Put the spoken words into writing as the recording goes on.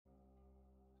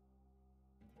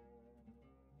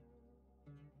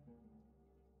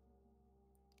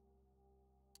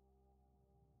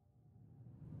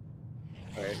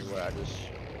what I just.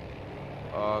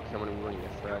 Okay, I'm gonna be running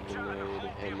a frag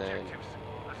grenade, and then.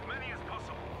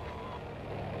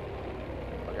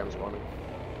 Okay, I'm spawning.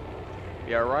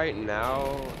 Yeah, right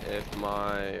now, if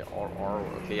my RR.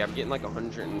 Okay, I'm getting like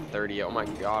 130. Oh my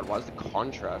god, why is the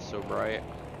contrast so bright?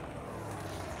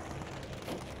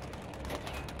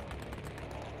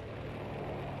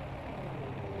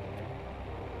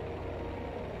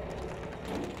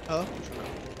 Huh?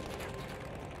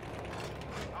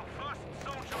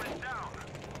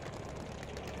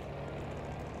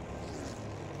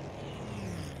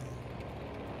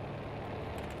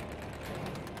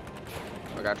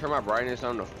 Like, I turned my brightness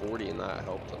down to 40 and that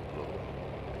helped a little.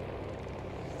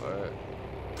 But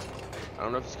I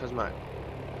don't know if it's because my.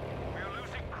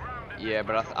 Yeah,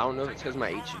 but I don't know if it's because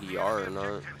my HDR or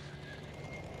not.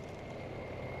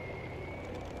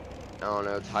 I don't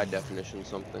know, it's high definition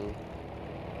something.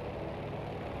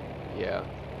 Yeah.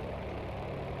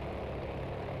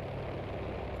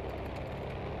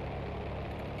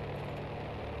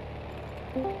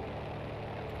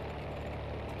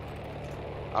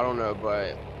 I don't know,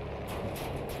 but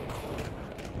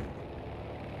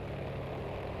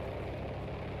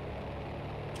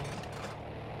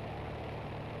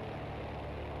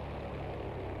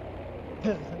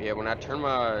yeah, when I turn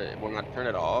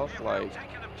it off, like,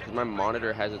 cause my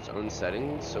monitor has its own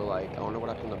settings, so like I don't know what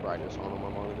I turn the brightness on my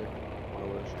monitor. I don't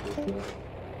know what I should do for that.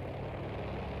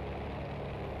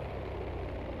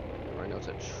 Right now it's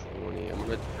at 20. I'm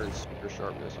gonna turn super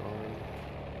sharpness on.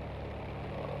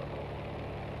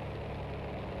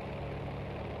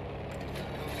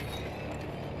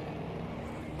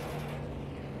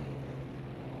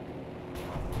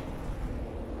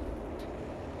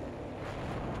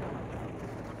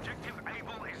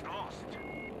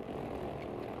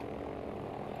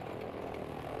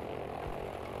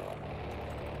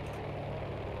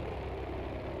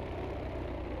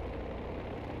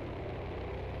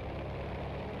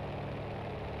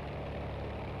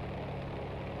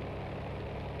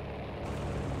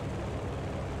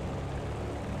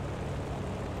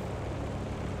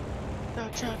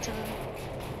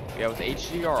 Yeah, with the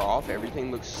HDR off,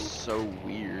 everything looks so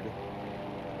weird.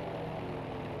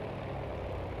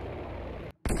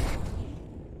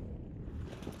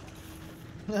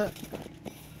 I'm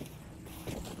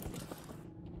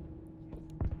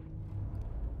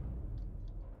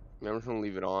just gonna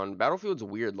leave it on. Battlefield's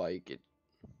weird, like it.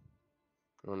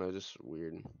 I don't know, just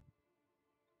weird.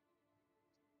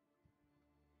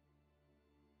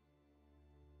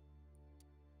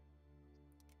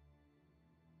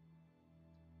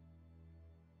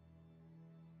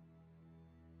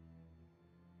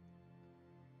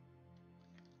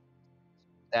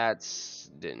 That's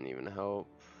didn't even help.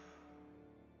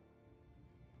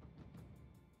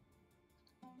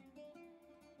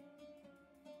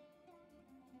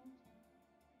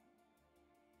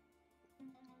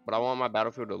 But I want my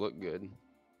Battlefield to look good.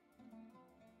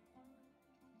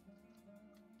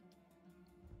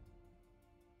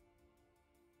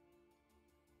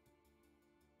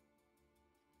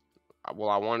 Well,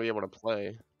 I want to be able to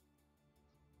play.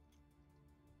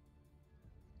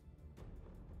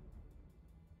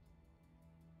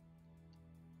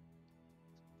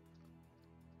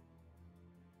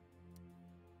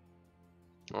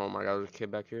 Oh my god, there's a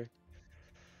kid back here.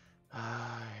 Here,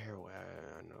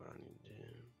 I know what I need to do.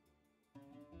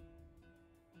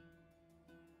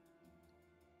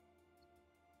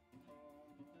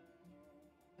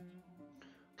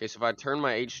 Okay, so if I turn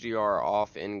my HDR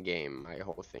off in game, my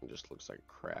whole thing just looks like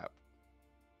crap.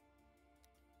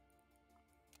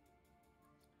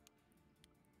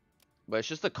 But it's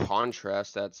just the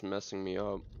contrast that's messing me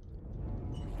up.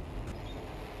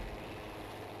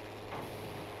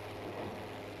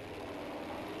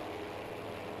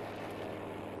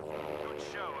 Good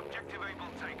show. Objective able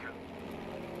taken.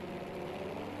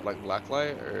 Like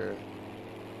blacklight or.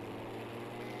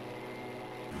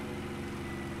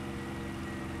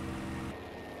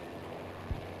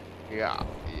 Yeah.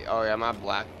 Oh yeah, my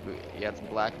yeah, it's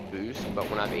black boost, but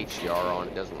when I have HDR on,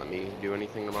 it doesn't let me do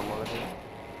anything to my monitor.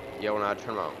 Yeah, when I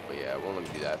turn my, but yeah, it won't let me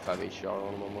do that if I have HDR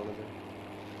on my monitor.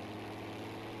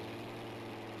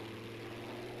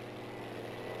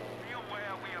 Be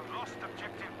aware we have lost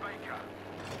objective Baker.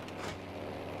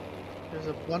 There's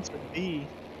a bunch of B.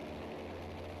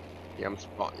 Yeah,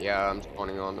 I'm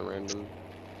spawning on the random.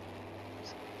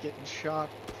 Just getting shot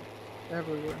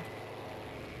everywhere.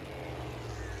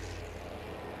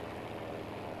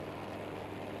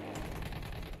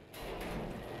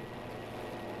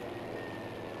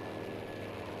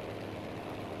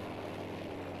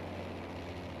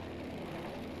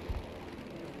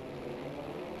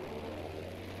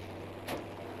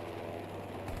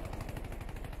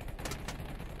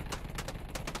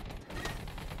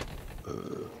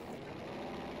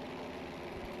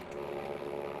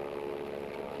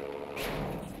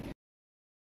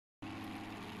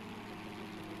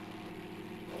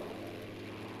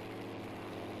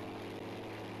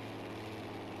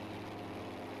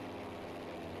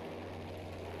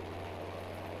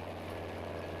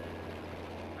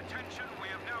 Attention, we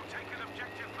have now taken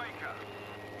objective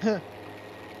Baker.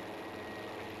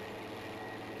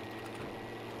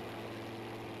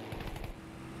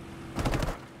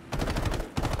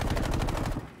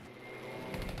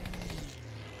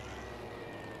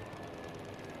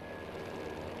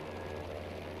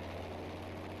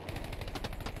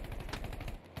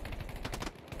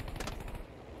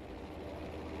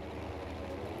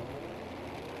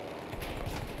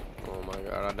 Oh my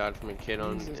god, I died from a kid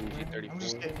on Jesus, man. I'm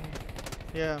just MG34. getting.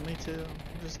 Yeah, me too.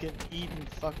 I'm just getting eaten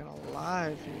fucking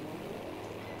alive here.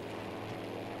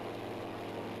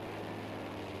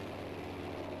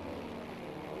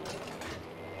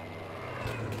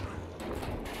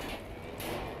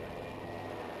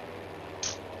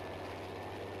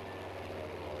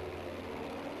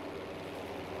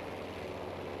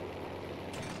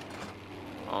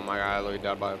 Oh my god, I literally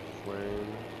died by a flame.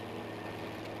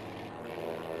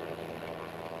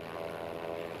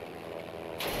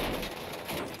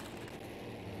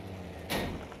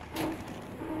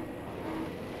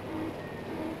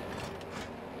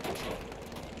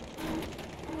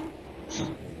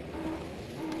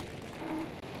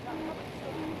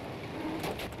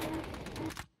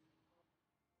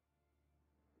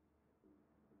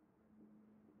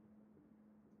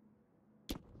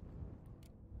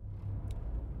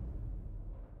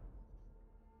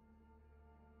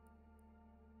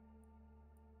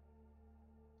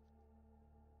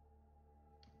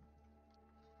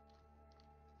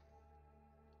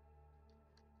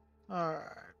 Alright.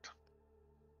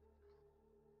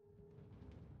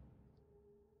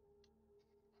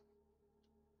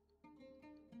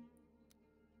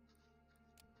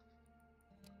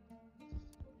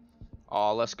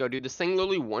 Oh, let's go, dude. This thing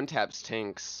literally one-taps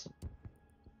tanks.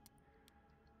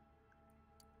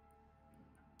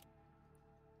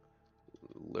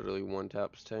 Literally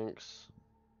one-taps tanks.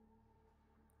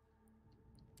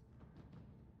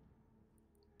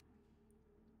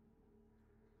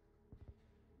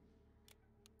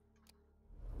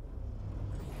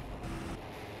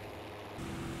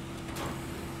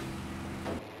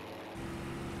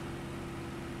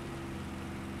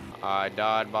 I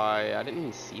died by... I didn't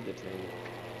even see the tank.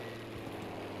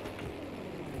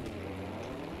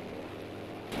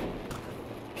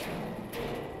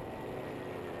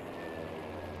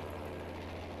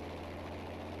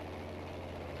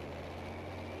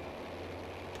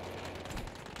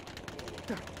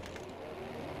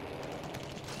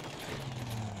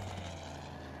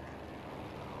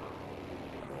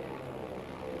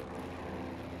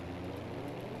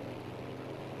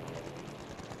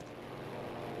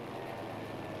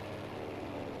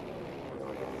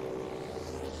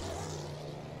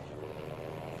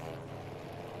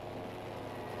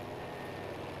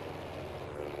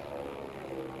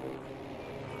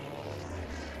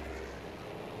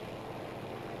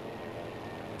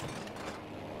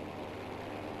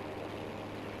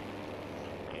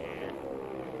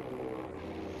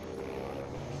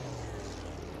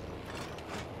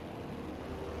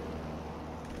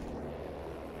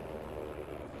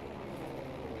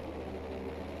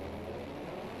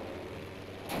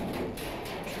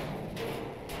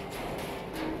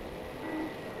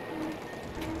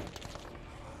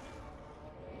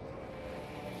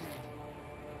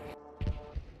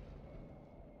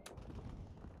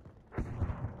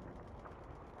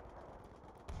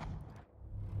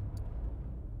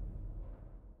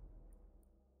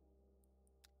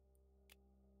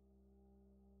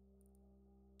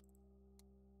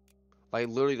 Like,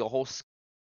 literally the whole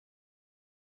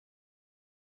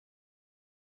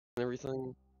and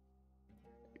everything.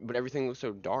 But everything looks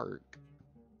so dark.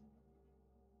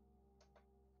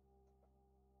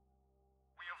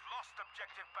 We have lost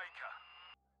objective Baker.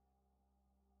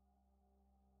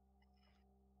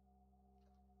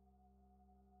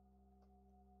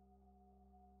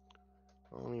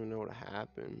 I don't even know what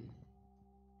happened.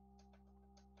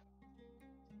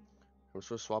 I'm supposed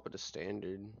to swap it to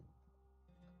standard.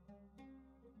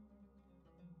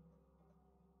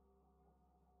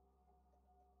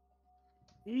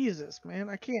 Jesus, man.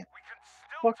 I can't We can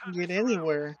still fucking turn get this around.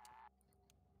 anywhere.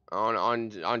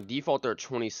 On default, they're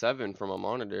 27 from a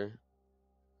monitor.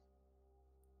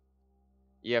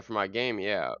 Yeah, for my game,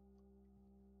 yeah.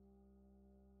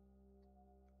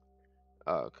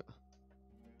 Oh, okay.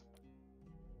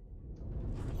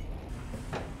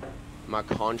 My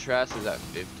contrast is at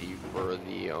 50 for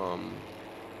the Oh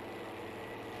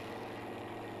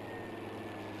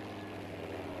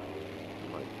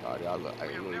my god, I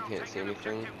We have really now can't see taken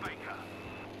anything. objective Baker.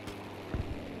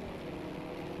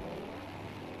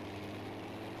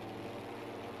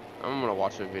 I'm gonna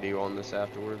watch a video on this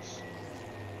afterwards.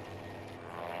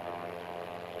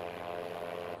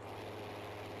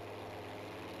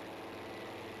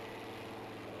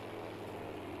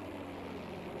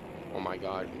 Oh my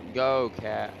god. Go,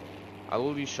 cat. I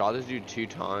literally shot this dude 2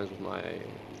 times with my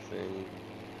thing.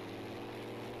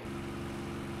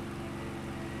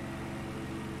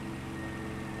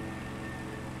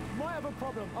 Might have a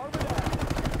problem. Over there.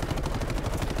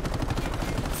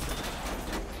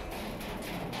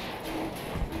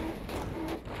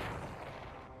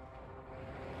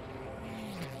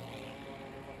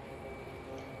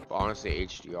 But honestly,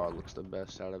 HDR looks the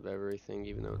best out of everything,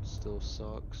 even though it still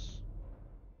sucks.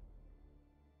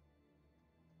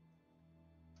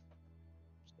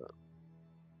 So,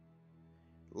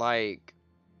 like,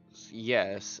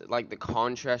 yes, like the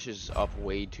contrast is up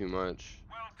way too much.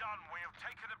 Well done. We have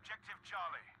taken objective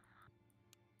Charlie.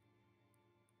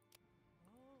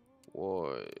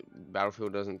 Well,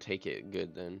 Battlefield doesn't take it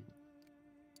good then.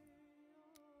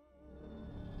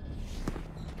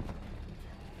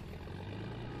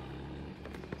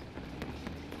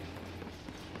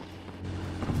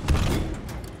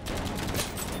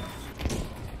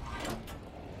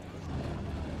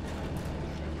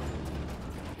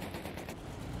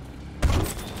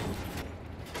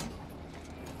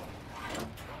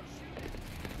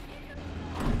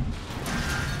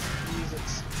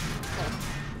 Jesus. Oh,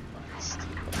 Christ.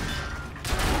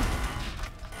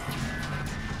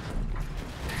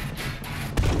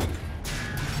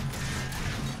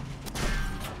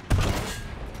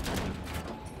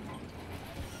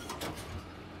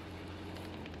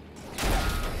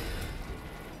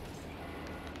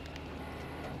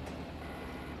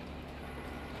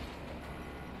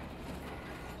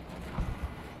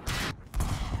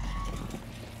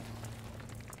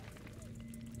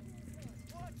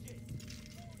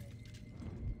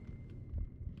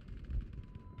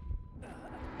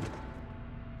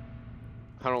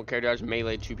 I don't care, dude. I just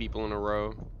meleeed 2 people in a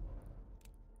row.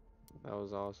 That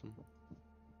was awesome.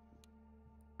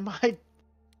 My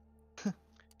Can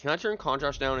I turn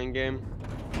contrast down in game?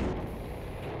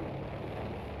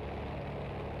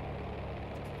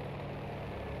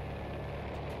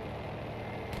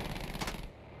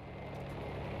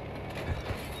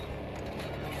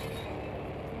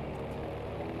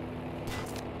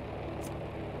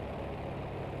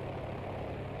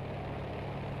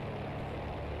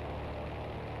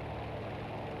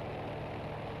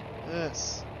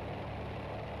 this.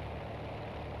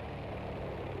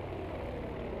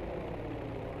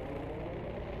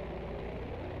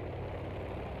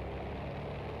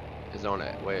 Is it on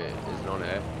it? Wait, is it on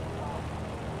it?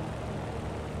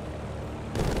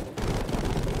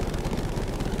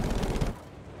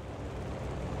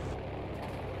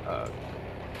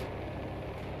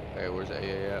 Hey, where's the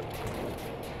AA at?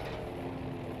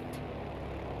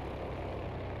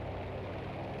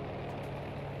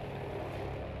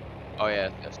 Oh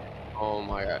yeah, yes. Oh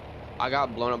my god. I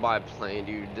got blown up by a plane,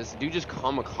 dude. This dude just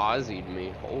kamikazed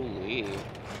me. Holy.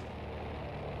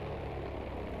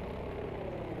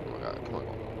 Oh my god, come on.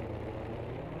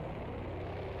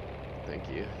 Thank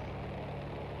you.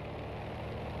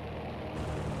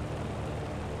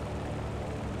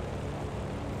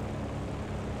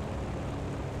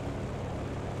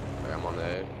 Okay, I'm on the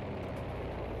A.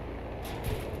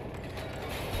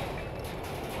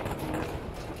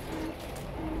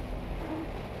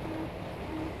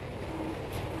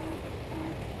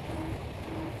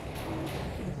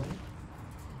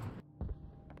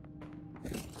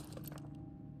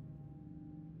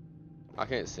 I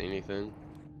can't see anything.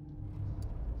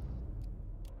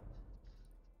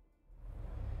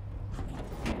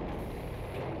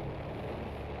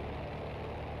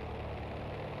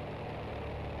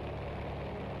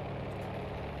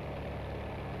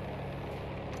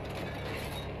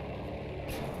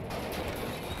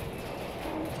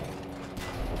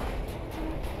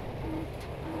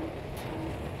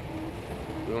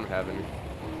 We don't have any.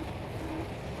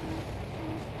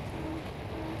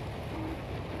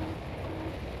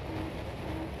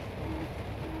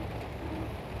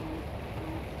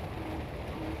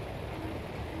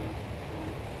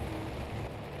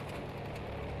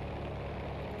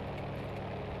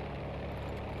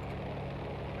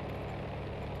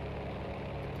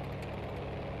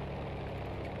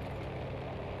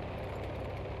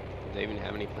 Do they even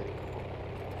have any planes?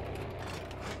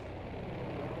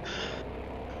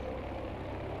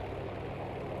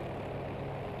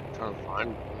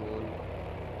 find one.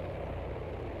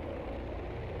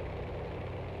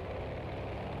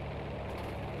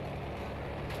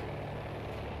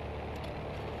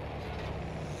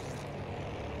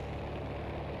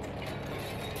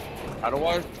 How do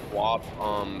I swap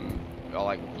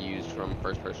like views from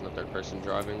first person to third person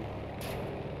driving?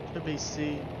 Should be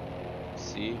C.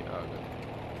 See? Oh, okay.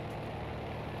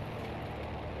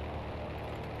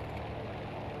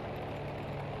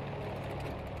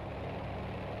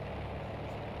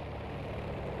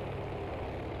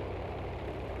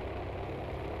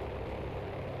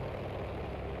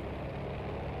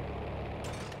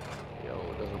 Yo,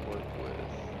 it doesn't work with.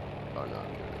 Oh no, I'm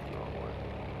doing it the wrong way.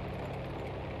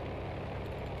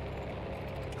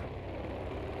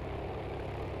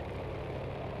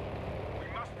 We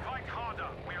must fight harder.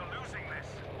 We are losing this.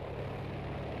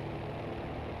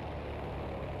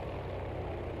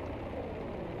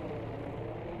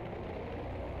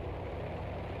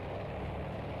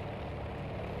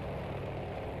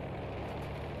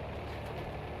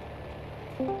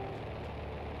 Oh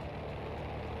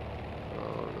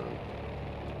no.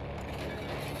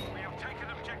 We have taken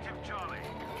objective Charlie.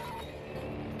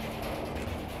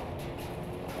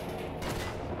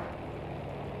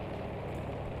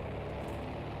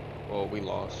 Well, we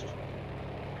lost. Be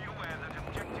aware that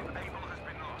objective Able has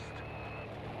been lost.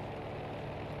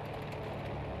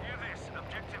 Hear this.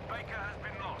 Objective Baker has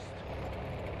been lost.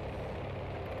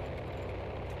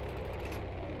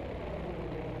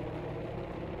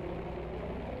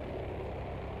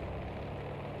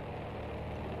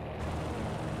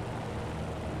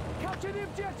 Capture the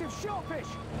objective,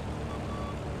 shellfish!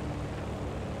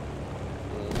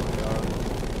 Oh my god.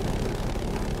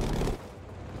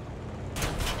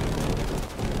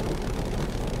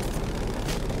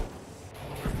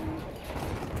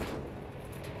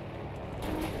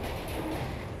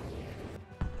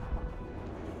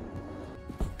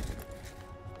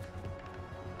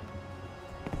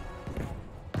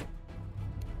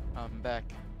 I'm back.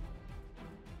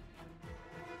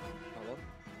 Hello?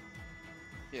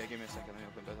 Yeah, give me a second. Let me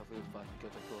open Battlefield 5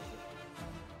 because I closed it.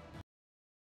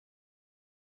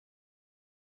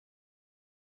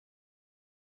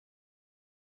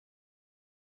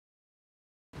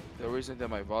 The reason that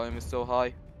my volume is so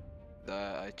high,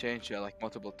 that I changed it like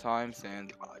multiple times,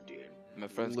 and God, dude. my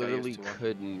friends got Literally used to it.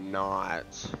 could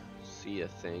not see a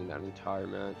thing that entire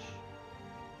match.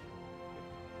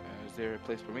 Is there a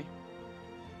place for me?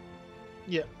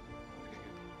 Yeah. Okay, good.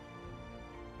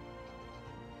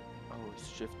 Oh, it's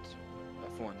shift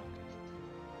F1. Okay.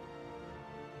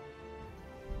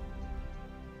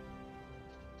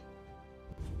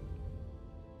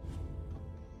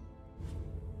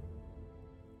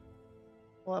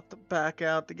 We'll have to back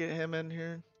out to get him in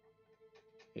here.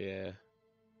 Yeah.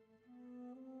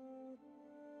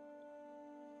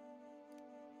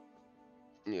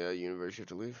 Yeah, universe, you have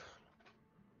to leave.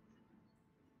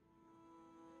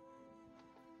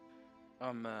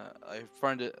 I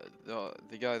friended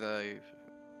the guy that I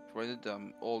friended,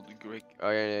 old Greek.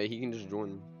 Oh yeah, yeah, he can just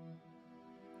join.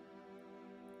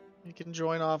 You can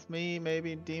join off me,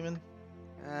 maybe, Demon.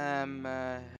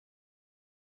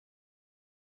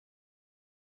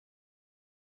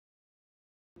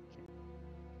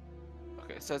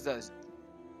 Okay, it says that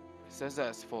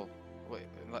it's full. Wait,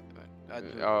 add to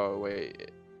it. Oh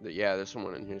wait, yeah, there's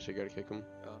someone in here, so you gotta kick him.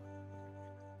 Oh.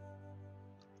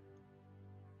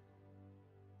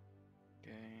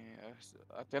 Okay,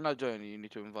 I cannot join. You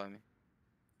need to invite me.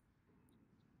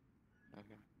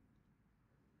 Okay.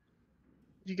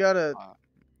 You gotta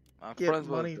I'm get friends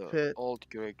money with the pit. old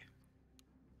Greg.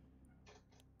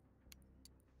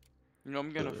 You know,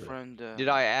 I'm gonna friend. Did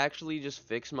I actually just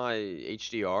fix my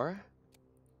HDR?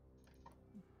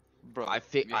 Bro, I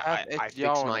you have I HDR fixed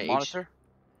on my the monitor.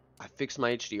 I fixed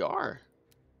my HDR.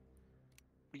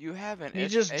 You have an Can you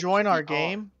just join our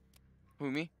game?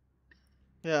 Who, me?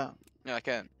 Yeah. Yeah, I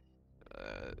can.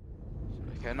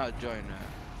 I cannot join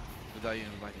without you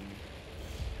inviting me.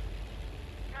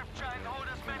 Capture and hold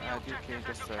as many You objectives can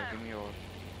as just you can. give me your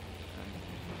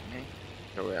name.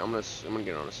 Oh wait, I'm gonna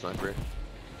get on a sniper.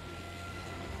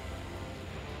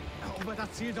 Aber das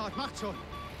Ziel dort macht schon.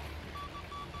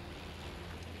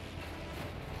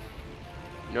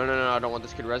 No, no, no, I don't want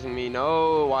this kid rezzing me.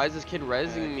 No, why is this kid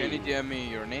rezzing me? Can you DM me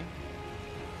your name?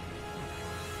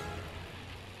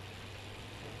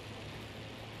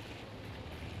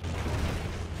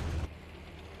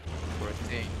 We're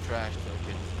saying trash,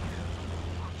 okay.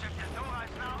 Objective Dora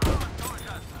is now our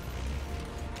soldiers.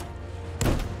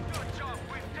 Good job.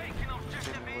 We've taken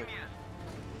objective Wait. Amiens.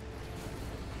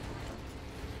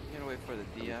 I'm gonna wait for the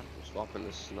DM. I'm swapping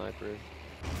the sniper.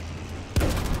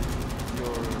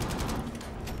 Your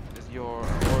is your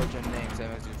origin name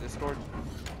same as your Discord?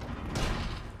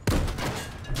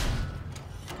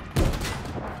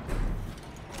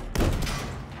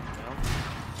 No?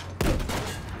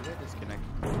 Did they disconnect?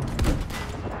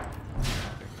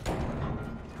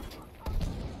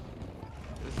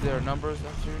 Is there numbers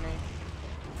after your name?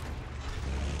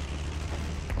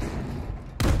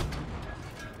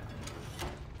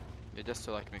 Yeah, just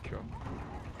to like make sure.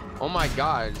 Oh my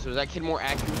god, so is that kid more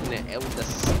accurate than the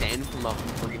stand from about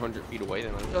 300 feet away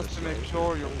than I was? Just to make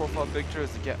sure your profile picture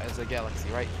is a galaxy,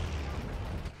 right?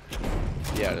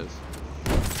 Yeah, it is.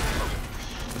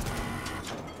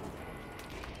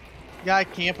 Guy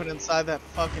camping inside that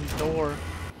fucking door.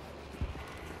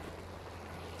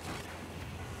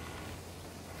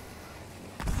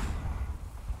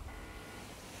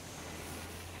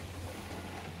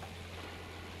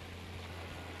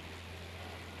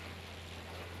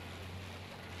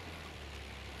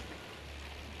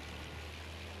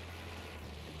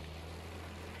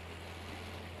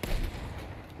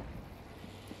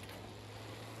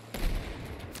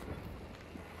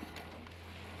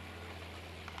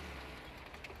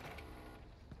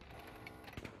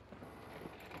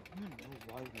 I don't know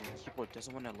why my keyboard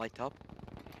doesn't want to light up.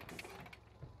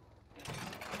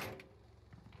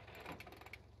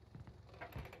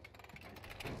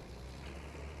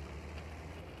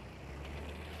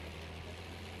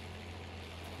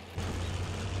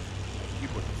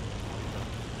 Keyboard doesn't want to light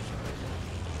up.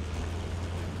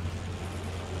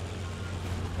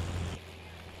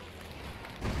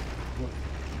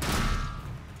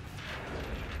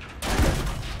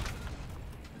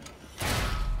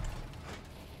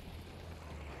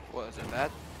 What is it,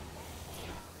 that?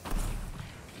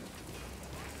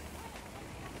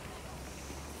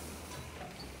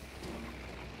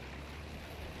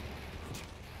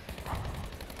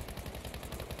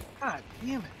 God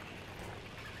damn it.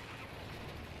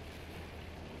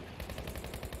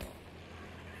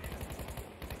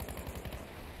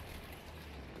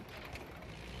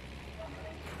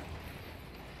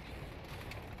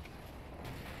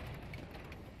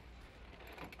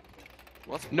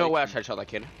 What's No way I Playtune? headshot that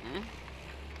kid.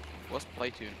 What's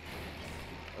Playtune?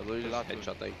 I literally just Without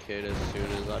headshot that kid as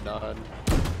soon as I died.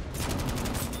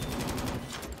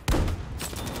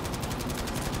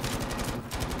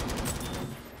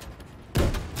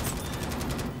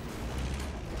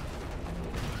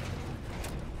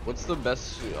 What's the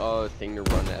best thing to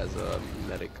run as a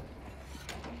medic?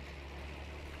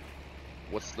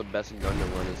 What's the best gun to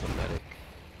run as a medic?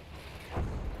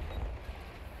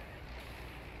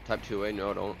 Type 2A?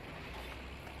 No, don't.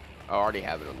 I already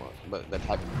have it unlocked, but the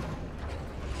type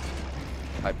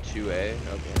 2A?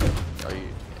 Okay. Are you?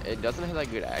 It doesn't have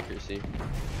that good accuracy.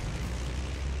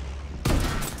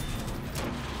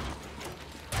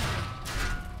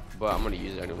 But I'm gonna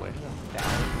use it anyway.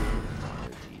 Oh,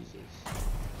 Jesus.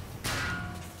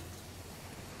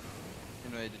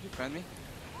 Anyway, did you friend me?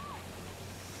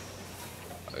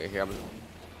 Okay, here I'm.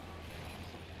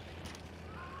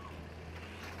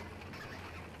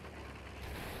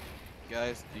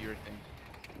 Guys, do your thing.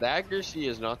 The accuracy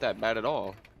is not that bad at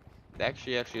all. The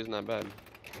accuracy actually isn't that bad.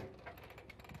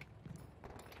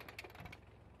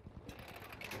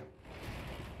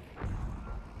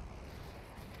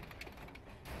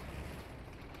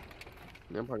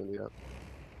 Yeah, I'm probably gonna do that.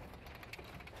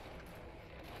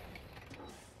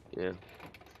 Yeah.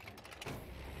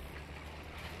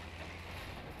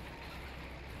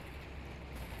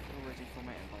 Ready for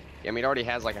my invite. Yeah, I mean, it already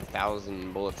has like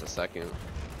 1,000 bullets a second.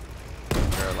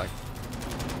 Or like,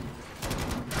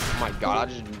 oh my god,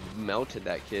 I just melted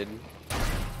that kid.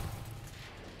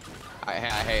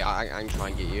 Hey, I'm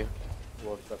trying to get you.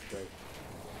 What's up, Greg?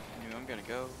 Anyway, I'm gonna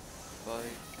go. Bye.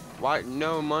 Why?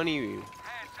 No money. Hands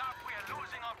up, we are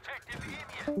losing objective India.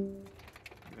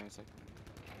 Give me a second.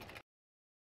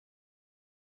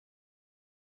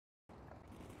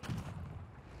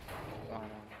 Oh,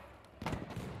 no.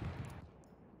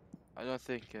 I don't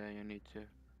think you need to.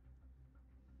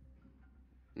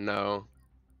 No.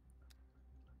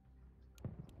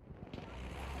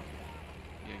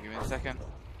 Yeah, give me a second.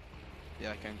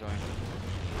 Yeah, I can join.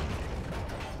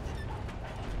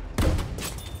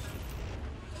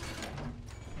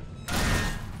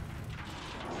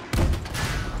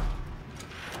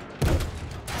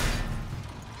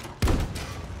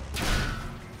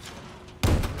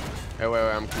 Hey, wait,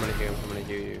 I'm coming to here. I'm coming to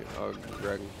hear you. Oh,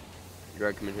 Greg.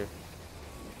 Greg, come in here.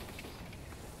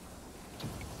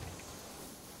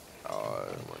 Oh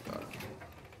my god.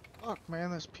 Fuck, man,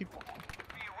 there's people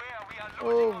Beware, we are all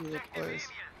losing over the objective place.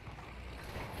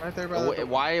 India. Right there by Oh, the wait, door.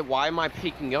 why am I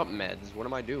picking up meds? What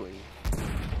am I doing?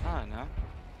 I don't know.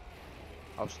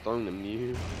 I was throwing them to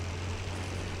you.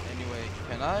 Anyway,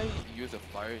 Can I use a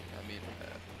flyer? I mean,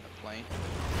 a plane.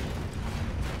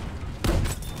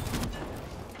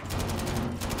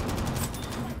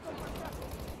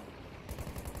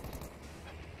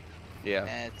 Yeah.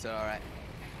 It's alright.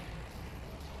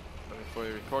 But before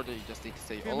you record it, you just need to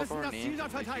say all of our names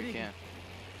and make you can.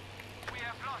 We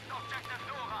have lost objective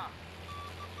Nora.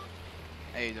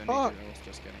 Hey, you don't Fuck. need to. I was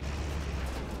just kidding.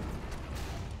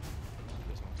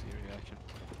 Just want to see your reaction.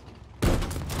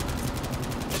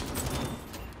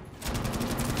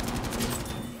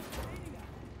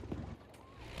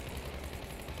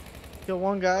 Kill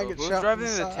one guy, So get who's shot driving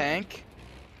in the side. tank?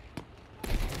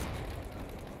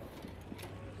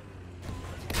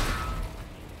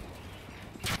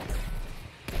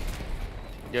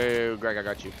 Yo, Greg, I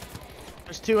got you.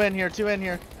 There's two in here, two in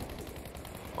here.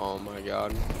 Oh my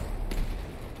god.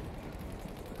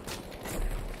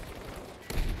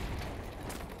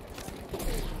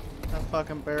 That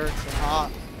fucking barracks are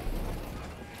hot.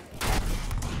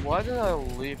 Why did I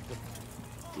leave the...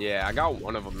 Yeah, I got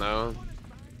one of them though.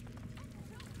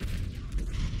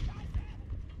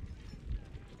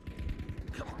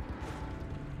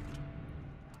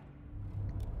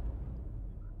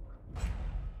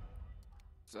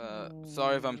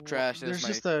 Sorry if I'm trash. This There's is my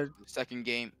just a second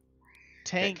game.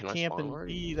 tank can I spawn camping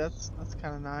already? B. That's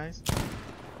kind of nice.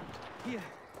 Here.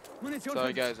 Munition.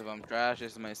 Sorry guys if I'm trash.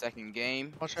 This is my second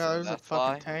game. Watch so out, there's a that's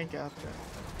fucking why. tank out there.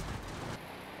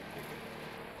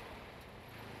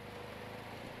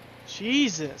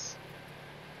 Jesus.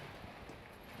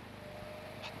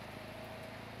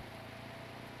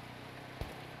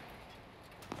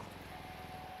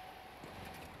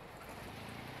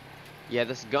 Yeah,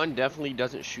 this gun definitely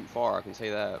doesn't shoot far, I can say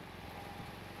that.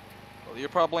 Well, your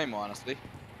problem, honestly.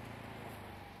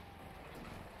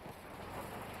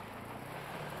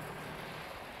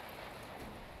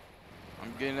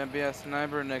 I'm gonna be a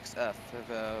sniper next F.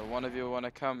 If one of you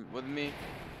wanna come with me,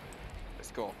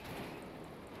 let's go.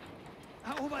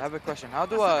 I have a question. How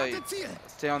do I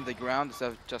stay on the ground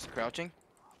instead of just crouching?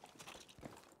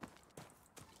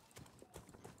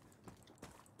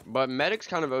 But medic's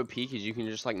kind of OP because you can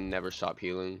just like never stop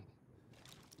healing.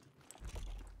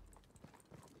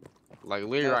 Like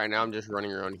literally right now I'm just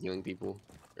running around healing people.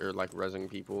 Or like rezzing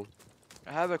people.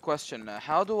 I have a question.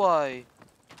 How do I...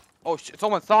 Oh shit,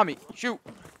 someone saw me! Shoot!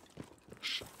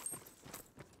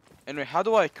 Anyway, how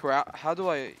do I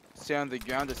stay on the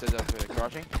ground instead of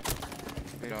crouching?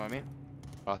 You know what I mean?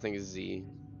 I think it's Z.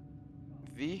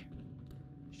 V?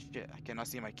 Shit, I cannot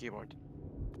see my keyboard.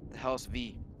 The hell's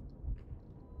V?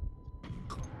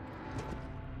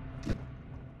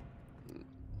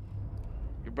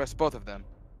 You press both of them.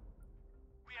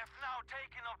 We have now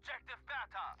taken objective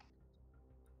Beta.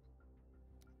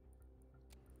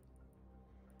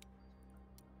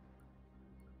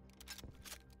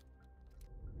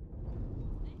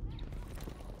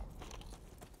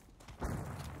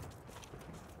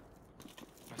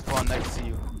 I spawn next to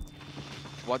you.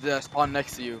 What did I spawn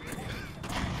next to you?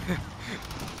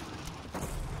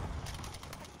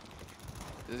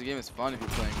 This game is fun if you're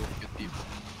playing with good people.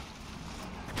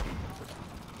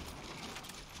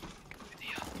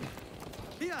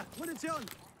 Here. Munition.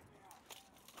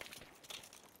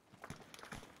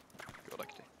 Go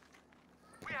like that.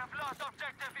 We have lost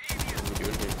objective Eden. What are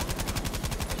we doing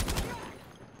here?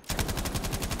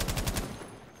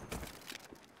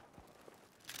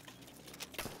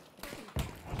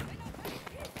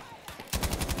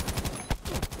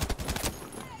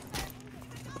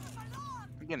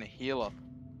 I'm gonna heal up.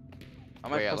 I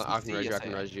might Wait, put some I can res you, I CSA.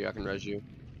 can res you, I can res you.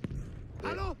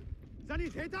 Hallo.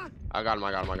 Sanitäter. I got him,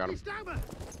 I got him, I got him. Ich sterbe.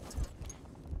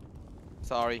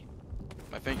 Sorry,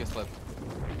 my finger slipped.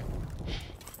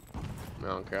 I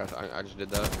don't care, I just did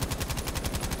that.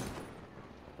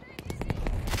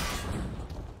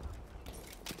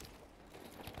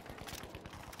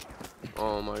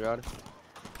 Oh my god.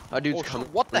 That dude's Oh, coming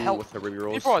what the hell? with the ruby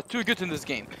rolls. People are too good in this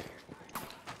game.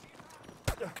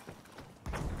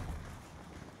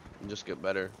 Just get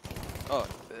better. Oh,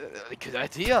 good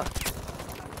idea.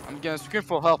 I'm gonna scream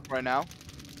for help right now.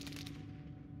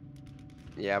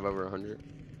 Yeah, I have over 100.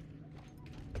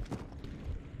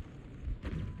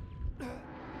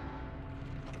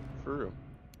 For real.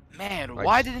 Man, Like,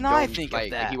 why didn't I don't- think like,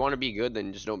 of that? If you want to be good,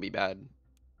 then just don't be bad.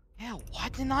 Yeah, why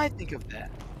didn't I think of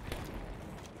that?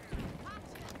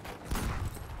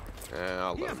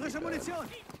 I'll Hier. let him be Frische bad. Munition.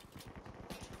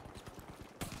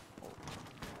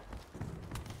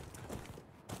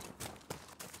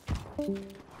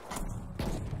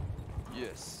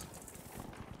 Yes.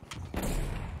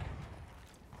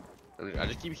 I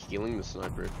just keep healing the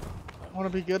sniper. Want to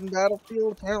be good in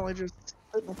Battlefield? Apparently just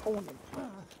sit in the corner.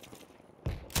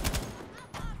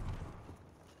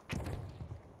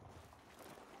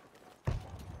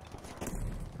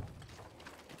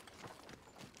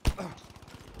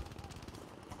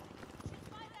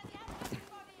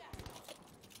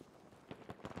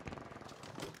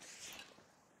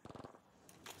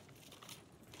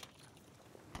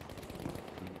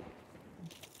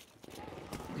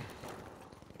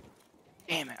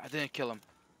 Damn it, I didn't kill him.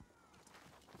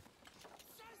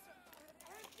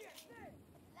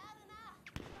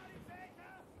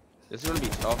 This is gonna be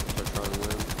tough if they're trying to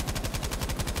win.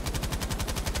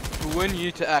 To win, you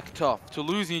need to act tough. To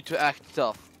lose, you need to act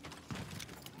tough.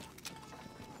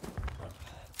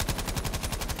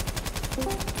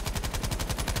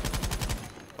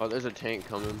 Oh, there's a tank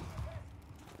coming.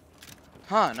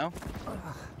 Huh, no?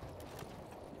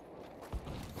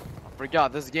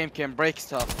 Forgot, this game can break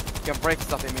stuff. You can break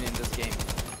stuff, I mean, in this game.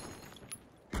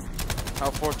 How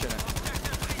fortunate.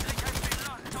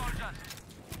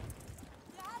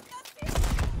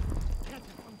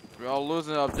 We're all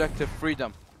losing objective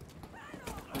freedom.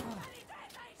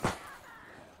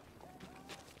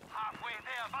 Halfway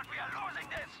there, but we are losing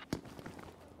this.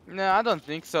 Nah, I don't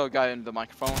think so, guy in the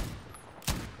microphone.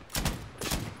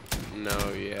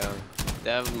 No, yeah. They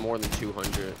have more than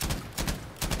 200.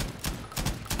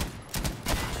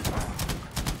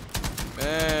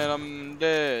 Man, I'm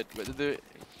dead.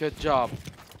 Good job.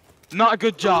 Not a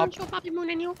good job.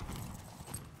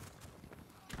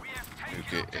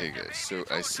 Okay, hey guys, so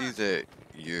I see that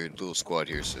your little squad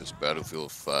here says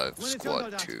Battlefield 5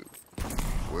 Squad 2.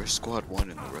 Where's Squad 1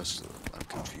 and the rest of them? I'm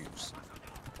confused.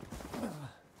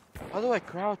 How do I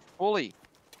crouch fully?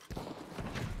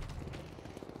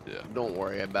 Yeah. Don't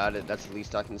worry about it. That's the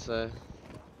least I can say.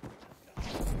 Good,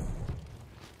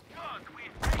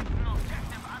 we've taken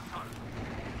objective Anton.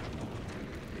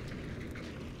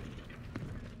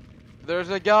 There's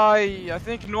a guy, I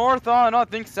think north on, I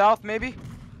think south maybe.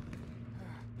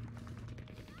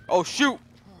 Oh shoot!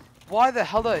 Why the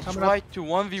hell did I try to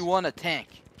 1v1 a tank?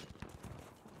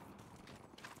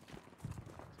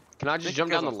 Can I just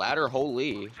jump down the ladder?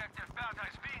 Holy. Objective Bertha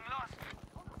is being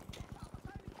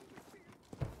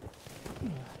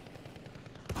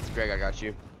lost. Greg, I got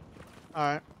you.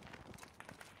 Alright.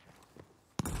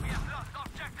 We have lost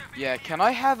objective. Yeah, can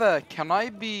I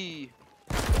be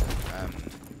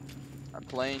a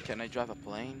plane? Can I drive a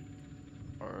plane?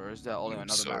 Or is that only I'm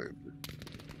another sorry, map?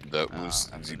 but that was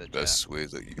I'm in the the best way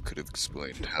that you could have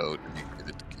explained how to be good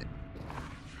at the game.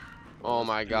 Oh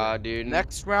my god, dude.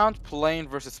 Next round, plane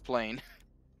versus plane.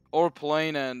 Or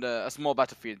plane and a small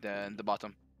battlefield in the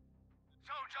bottom.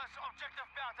 Soldiers, objective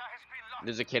Bertha has been lost.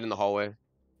 There's a kid in the hallway.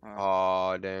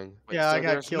 Oh. Oh, dang. Wait, Yeah, so I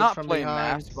got there's killed not from plane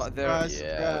behind. maps, but there. Guys,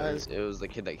 Yeah, guys. it was the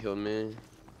kid that killed me. Good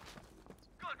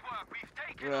work, we've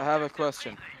taken I have a objective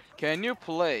question. Friedrich. Can you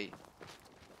play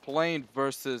plane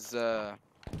versus I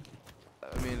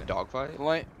mean Dogfight?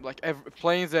 plane like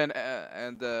planes and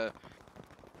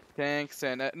tanks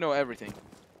and no everything.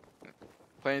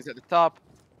 Planes at the top.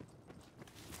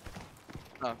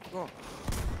 Oh, cool.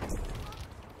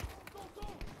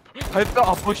 I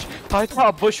thought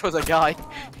a bush was a guy.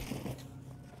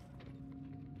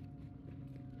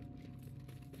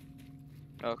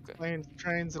 Okay, Planes,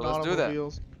 trains, and So let's do that.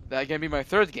 automobiles. that can be my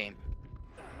third game.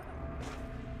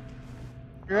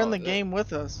 You're in Oh, the that- game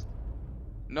with us.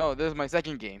 No, this is my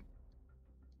second game.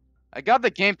 I got the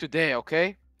game today,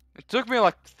 okay? It took me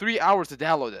like 3 hours to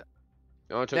download it.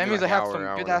 No, it took That me means like I have hour, some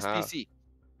hour good and a ass half. PC.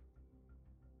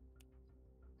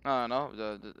 I don't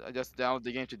know. I just downloaded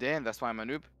the game today, and that's why I'm a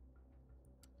noob.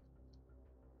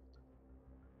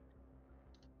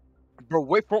 Bro,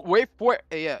 wait for it.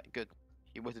 Yeah, good.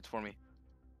 He waited for me.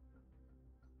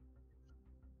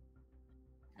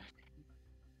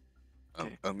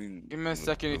 Okay. I mean, Give me a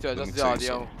second to let me adjust the tell you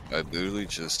audio. something. I literally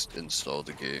just installed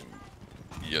the game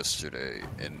yesterday,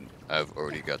 and I've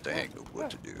already got the hang of what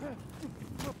to do.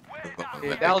 If I'm a You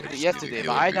medic, downloaded I it just yesterday, need to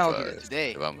but heal I and downloaded it revive.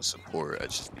 today. If I'm a support, I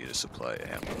just need to supply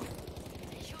ammo.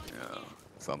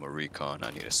 If I'm a recon, I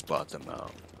need to spot them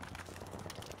out.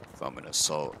 If I'm an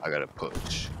assault, I gotta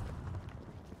push.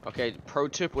 Okay, pro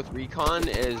tip with recon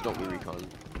is don't be recon.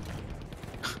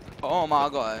 Oh my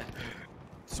god.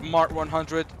 Smart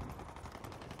 100.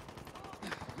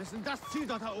 Müssen das Ziel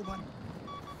dort erobern.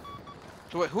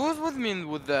 So wait, who's with me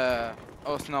with the...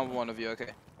 Oh, it's not one of you, okay.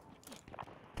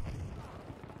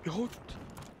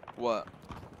 What?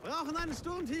 Brauchen einen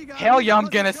Sturmtiger. Hell yeah, I'm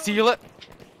gonna seal it.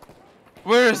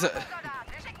 Where is it?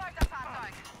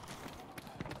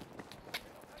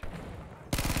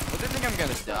 What do you think I'm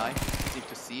gonna die? Seem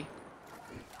to see.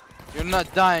 You're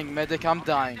not dying, medic. I'm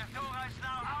dying. Dora is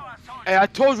now our soldier. Hey, I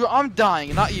told you I'm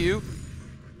dying, not you.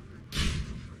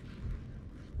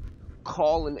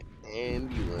 Call an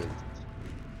ambulance.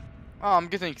 Oh, I'm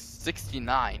getting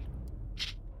 69.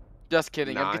 Just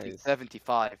kidding. I'm getting Nice.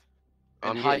 75.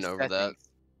 I'm in high getting over that. settings.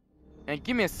 And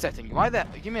give me a setting. Why that?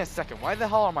 Give me a second. Why the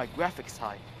hell are my graphics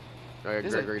high? Alright,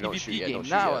 This Gregory, is a don't PvP shoot yet, game, don't shoot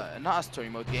not yet. not a story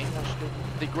mode game.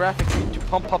 The graphics need to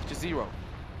pump up to 0.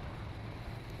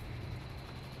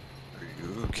 Are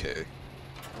you okay?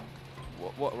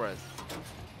 What res?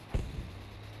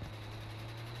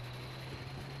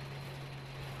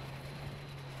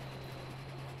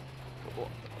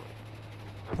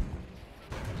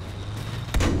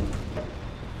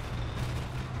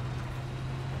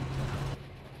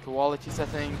 Quality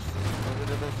settings,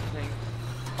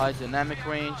 high dynamic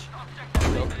range.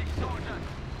 Oh,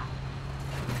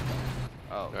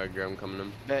 Alright, Graham coming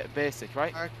in. basic,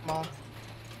 right? Alright, come on.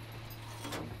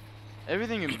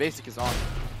 Everything in basic is on,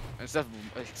 except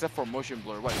for motion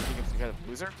blur. What, you think I'm some kind of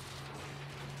loser?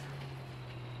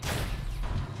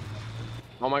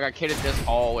 Oh my god, kid, it's this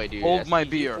hallway, dude. Hold my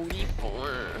beer.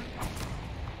 44.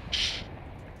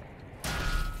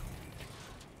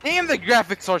 Damn, the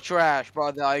graphics are trash,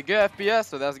 bro. I get FPS,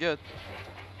 so that's good.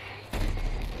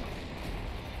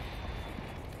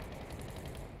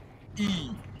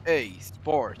 EA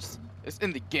Sports is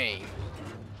in the game.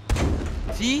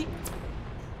 See?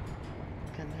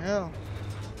 Fucking hell.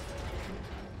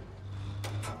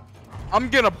 I'm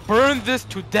gonna burn this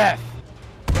to death.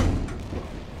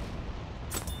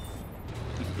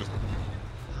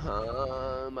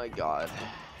 Oh my god.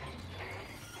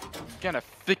 Gonna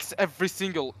fix every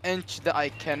single inch that I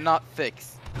cannot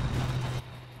fix.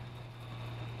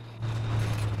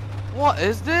 What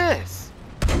is this?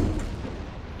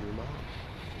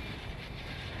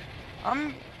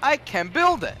 I can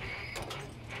build it.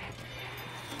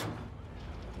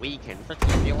 We can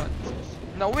freaking feel it.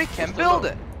 No, we can build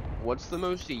it. What's the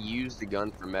most used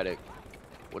gun for medic?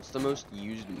 What's the most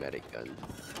used medic gun?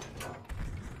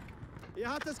 Ihr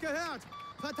habt es gehört.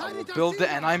 I will Verteidigt das build it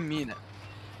Ziel. and I mean it.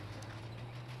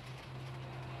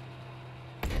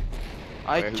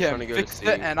 I Okay, who's trying can to go to fix C?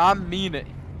 it and I mean it.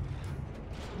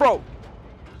 Bro.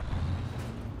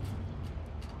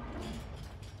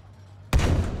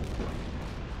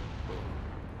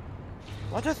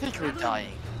 Why do you think you're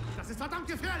dying? Das ist verdammt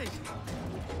gefährlich.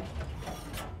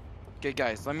 Okay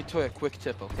guys, let me tell you a quick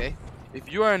tip, okay?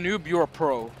 If you are a noob, you're a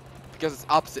pro. Because it's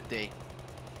opposite day.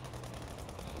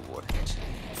 What?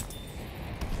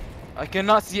 I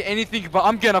cannot see anything, but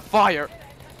I'm gonna fire.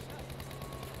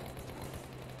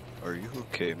 Are you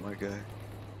okay, my guy?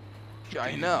 I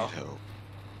Do you know. need help?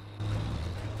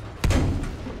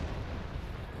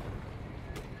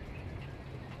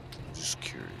 Just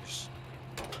curious.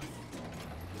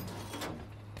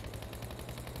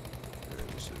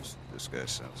 This guy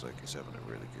sounds like he's having a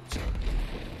really good time.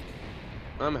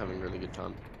 I'm having a really good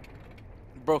time.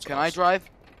 Bro, can I drive?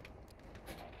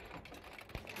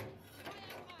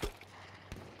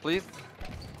 Please?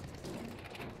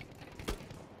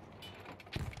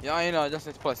 Yeah, I know, just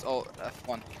this place. Oh,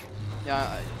 F1.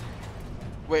 Yeah,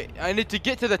 wait, I need to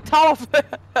get to the top of it.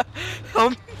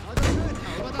 Also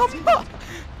schön, aber das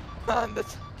Ziel.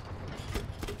 That's...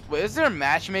 Wait, is there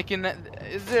matchmaking?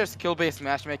 Is there skill-based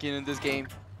matchmaking in this game?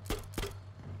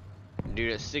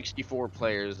 Dude, at 64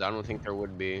 players, I don't think there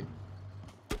would be.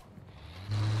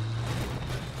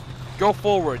 Go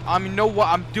forward. I mean, know what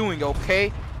I'm doing,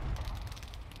 okay?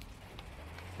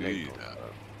 Hey,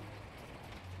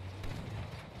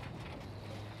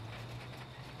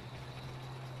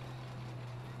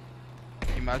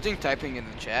 Imagine typing in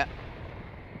the chat.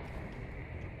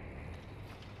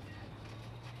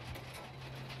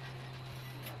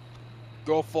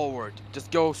 Go forward.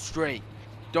 Just go straight.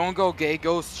 Don't go gay.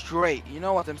 Go straight. You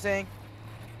know what I'm saying?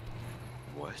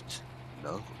 what?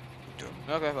 No, you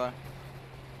don't. Okay, fine.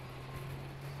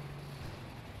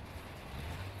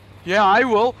 Yeah, I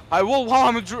will. I will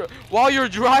while you're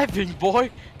driving,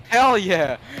 boy. Hell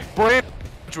yeah. Brain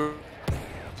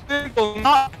will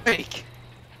not break.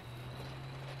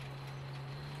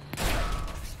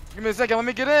 Give me a second. Let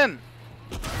me get in.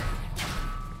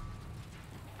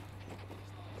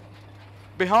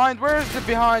 Behind? Where is the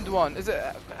behind one? Is it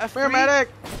F3? Where, medic?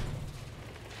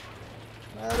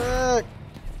 Medic!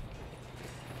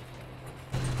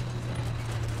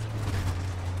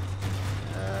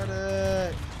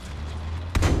 Medic!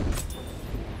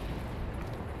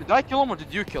 Did I kill him or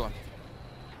did you kill him?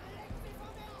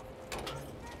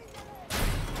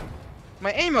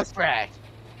 My aim was cracked.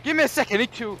 Give me a second. I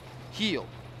need to heal.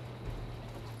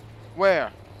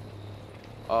 Where?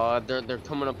 They're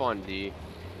coming up on D.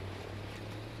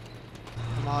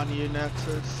 Come on, you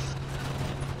Nexus.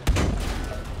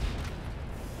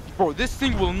 Bro, this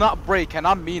thing will not break, and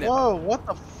I mean it. Whoa, what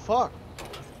the fuck?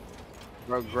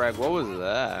 Bro, Greg, what was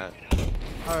that?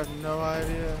 I have no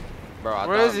idea. Bro, I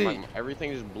Where thought is he? like,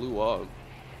 everything just blew up.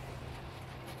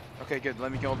 Okay, good.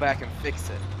 Let me go back and fix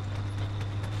it.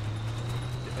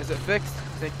 Is it fixed? I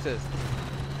think it is.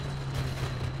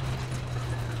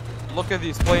 Look at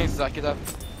these planes I could have.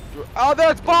 Oh,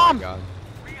 that's Oh my bomb! god.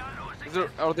 Is there?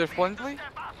 Are there planes? Please?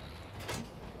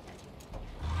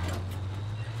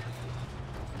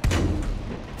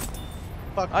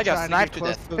 Fucking I got trying sniped to to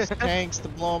get close to those death. tanks to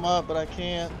blow them up, but I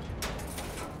can't.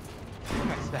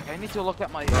 I need to look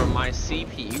at my. Bro, my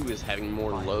CPU is having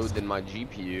more load than my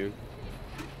GPU.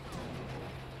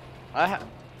 Yeah,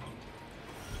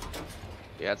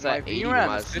 it's My at 80, but VRAM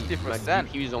my, is 50%. my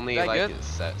GPU is only Is that like good?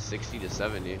 it's at 60 to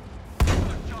 70. Good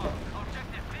job.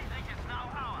 Objective Beacon is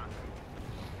now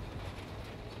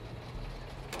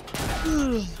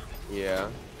ours. Yeah.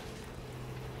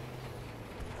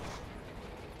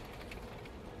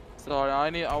 Sorry,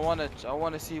 I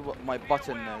wanna see what my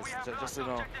button is, just to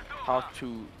know how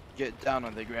to get down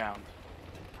on the ground.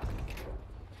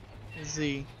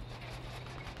 Z.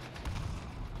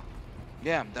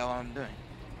 Yeah, that's what I'm doing.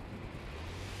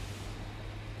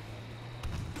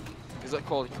 Is it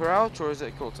called crouch or is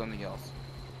it called something else?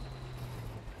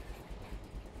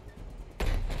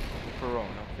 Prone,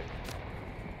 okay.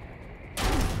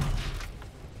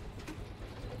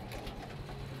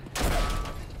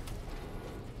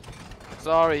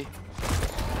 Sorry,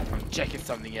 I'm checking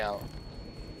something out.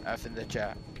 F in the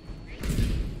chat.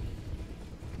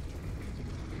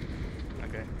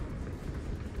 Okay.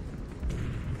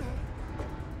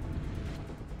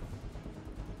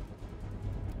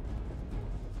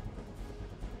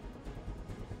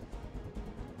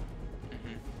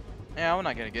 Yeah, we're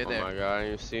not gonna get Oh there. my god,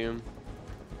 you see him?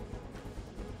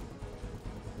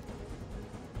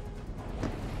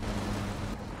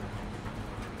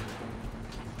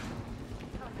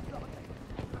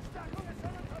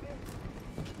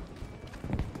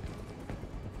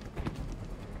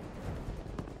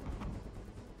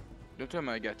 Don't tell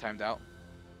me I got timed out.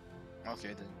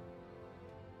 Okay then.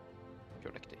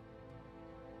 Correct.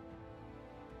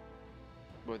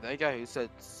 But that guy who said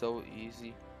so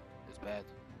easy is bad.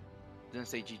 Didn't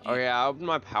say GG. Oh yeah, I opened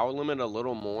my power limit a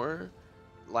little more,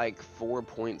 like 4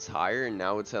 points higher, and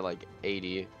now it's at like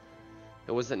 80.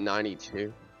 It was at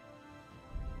 92.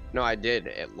 No, I did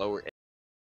at lower.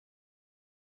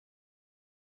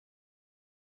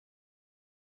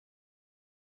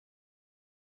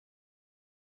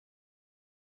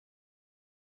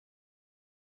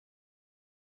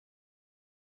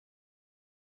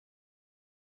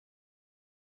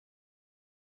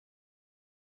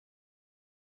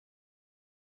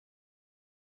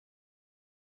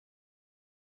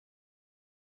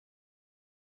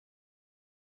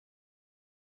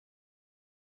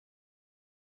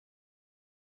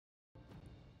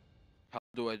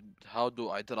 How do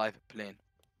I drive a plane?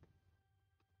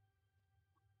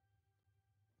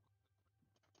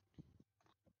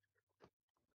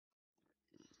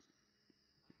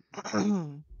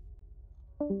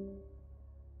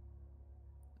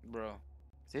 Bro,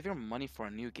 save your money for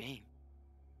a new game.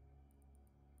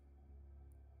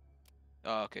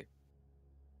 Oh, okay.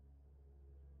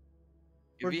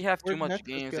 If you have too Where'd much Nexus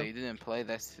games go? that you didn't play,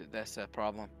 that's a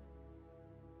problem.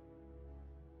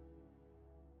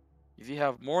 If you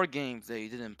have more games that you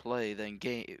didn't play then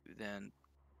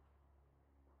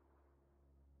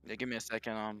yeah, give me a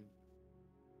second.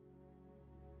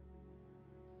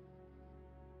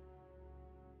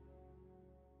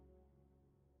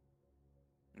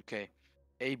 Okay.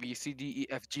 A B C D E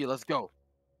F G. Let's go.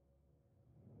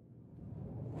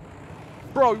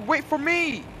 Bro, wait for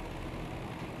me. You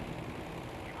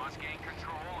must gain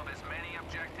control of as many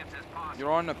objectives as possible.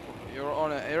 You're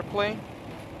on an airplane.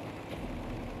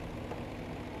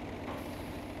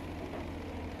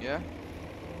 Yeah.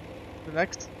 The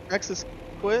Nexus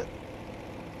quit.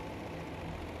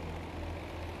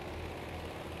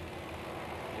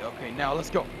 Yeah, okay, now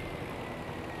let's go.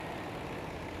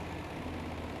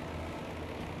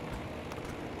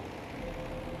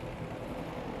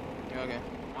 Okay.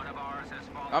 One of ours has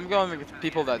fallen I'm going victim with to the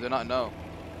people that enemy. do not know.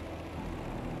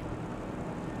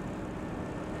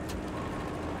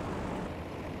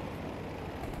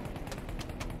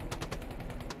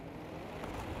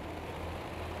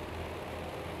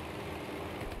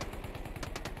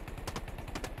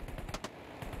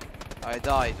 I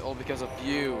died all because of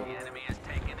you. The enemy has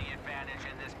taken the advantage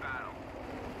in this battle.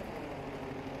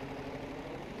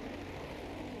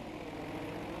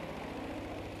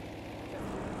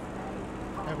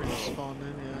 Never just spawned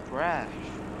in yet. Crash.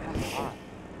 Ah.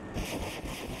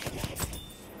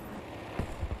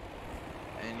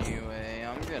 Anyway,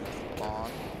 I'm gonna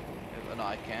spawn. No,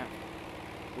 I can't.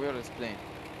 Where is plane?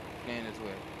 Plane is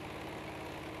where?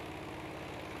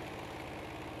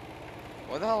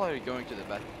 Why the hell are you going to the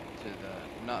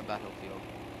not battlefield?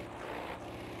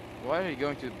 Why are you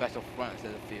going to the battlefront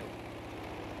instead of field?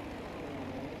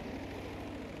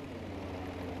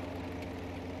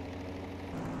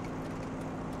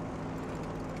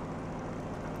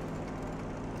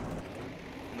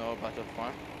 No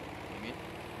battlefront? You mean?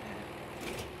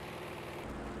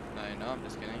 No, I'm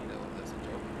just kidding. That's a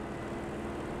joke.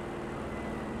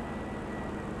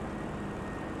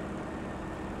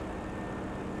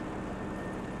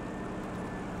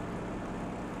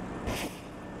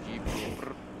 Jeep.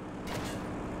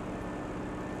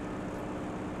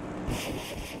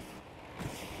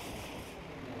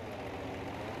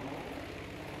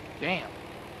 Damn.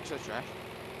 You're so trash.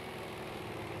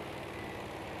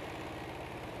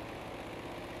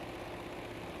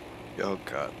 Y'all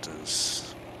got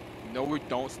this. No, we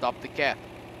don't. Stop the cap.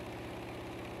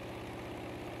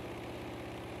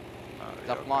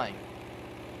 Stop Y'all lying.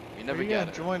 We never get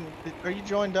it. Are you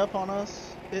joined up on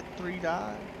us? Hit 3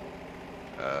 die.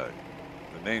 The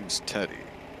name's Teddy,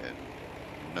 and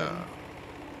no.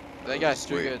 That guy's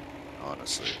too Wait, good.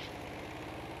 honestly.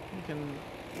 You can.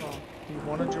 Well, do you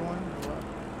want to join or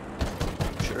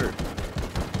what? Sure.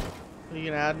 You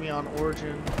can add me on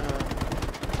Origin.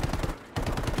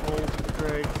 Old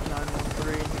Greg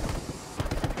 913.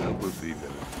 That would be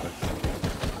beneficial.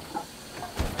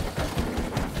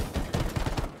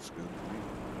 That's good with me.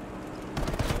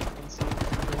 Let's see if you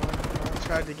can join. I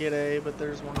tried to get A, but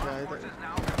there's one guy Forces there.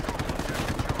 now control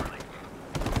objective Charlie.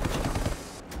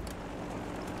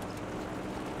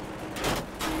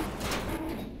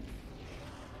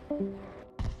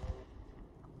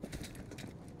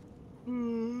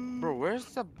 Bro, where's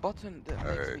the button that makes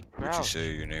me Alright, what'd you crouch?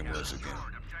 say your name was again?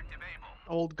 Secured objective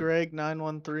Able. Old Greg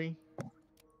 913.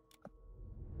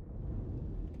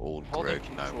 Old Holding Greg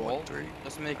control. 913.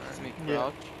 Just makes Alright. me Yeah.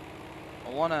 crouch. I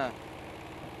wanna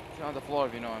sit on the floor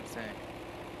if you know what I'm saying.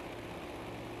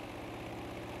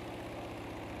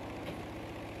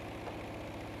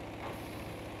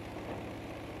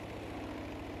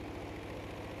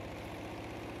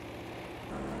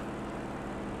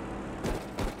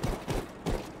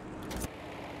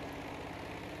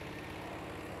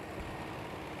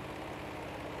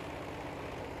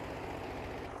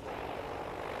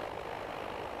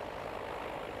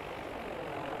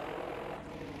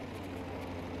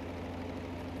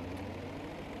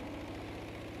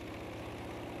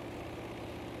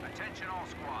 Attention all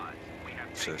squads. We have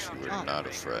Says taken you were objective not a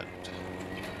Baker. friend.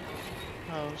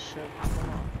 Oh shit. Hold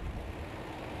on.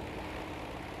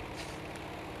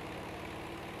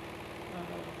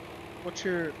 What's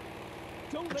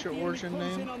your origin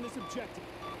name?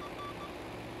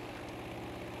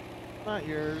 Not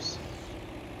yours.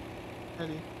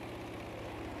 Teddy.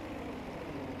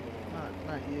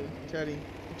 Not you. Teddy.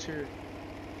 What's your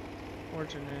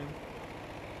origin name?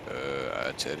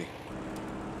 Teddy.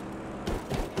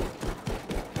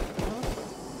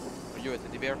 Are you a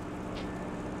teddy bear?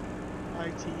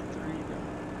 IT3.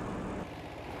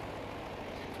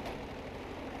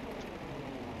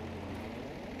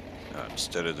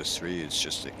 Instead of the 3, it's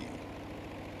just a E.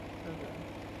 Okay.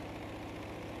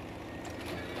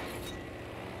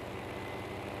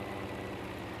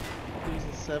 These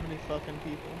are 70 fucking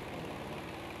people.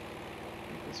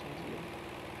 I think this one's good.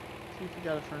 See if you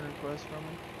got a friend request from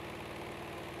me.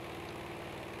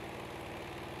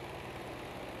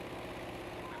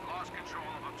 We've lost control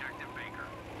of objective Baker.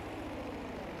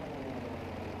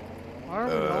 Why are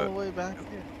we all the way back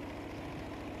here?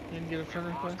 You didn't get a friend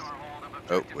Lost request? our hold of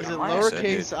Oh, objective wait. Is it Mine yes, I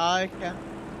lowercase did. I cap?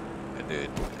 I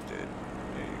did.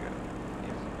 There you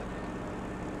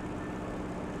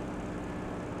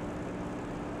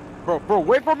go. Bro,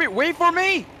 wait for me! Wait for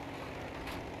me!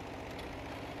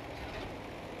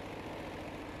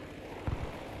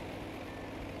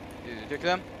 Did you take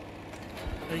them?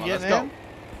 Are you Come on, let's getting go. in?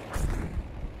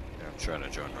 Yeah, I'm trying to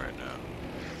join right now.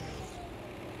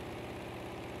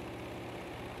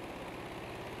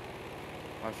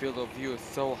 My field of view is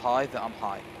so high that I'm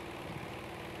high.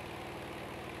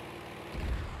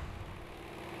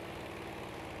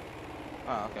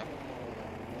 Ah, okay.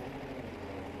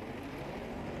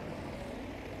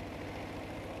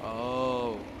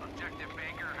 Oh, Objective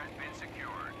Baker has been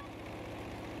secured.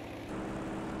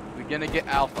 we're gonna get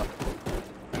Alpha.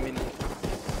 I mean,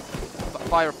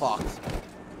 Firefox.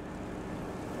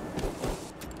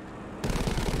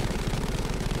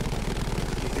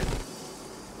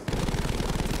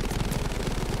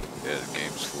 Yeah, the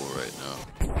game's full right now.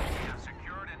 We have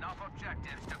secured enough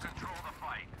objectives to control the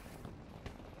fight.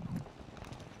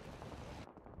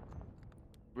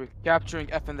 We're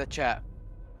capturing F in the chat.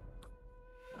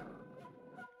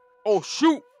 Oh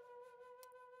shoot!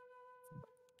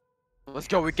 Let's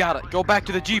go, we got it. Go back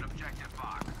to the Jeep. Objective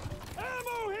box.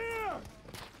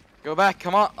 Go back,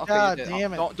 come on. Okay, God you did.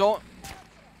 damn it. Don't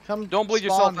Come bleed spawn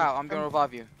yourself me. out. I'm gonna Come-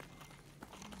 revive you.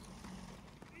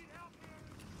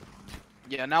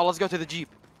 Yeah, now let's go to the Jeep.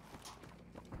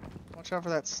 Watch out for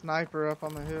that sniper up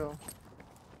on the hill.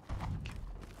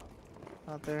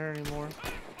 Not there anymore.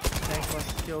 tank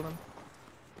must have killed him.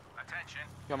 Attention.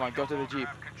 Come on, go to the jeep.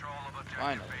 Have control of objective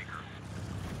Finally. Baker.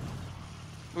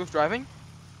 Who's driving?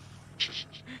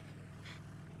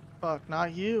 Fuck,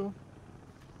 not you.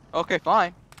 Okay,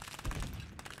 fine.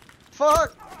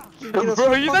 Fuck! You get us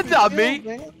Bro, you fucking that's not killed,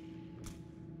 me. man.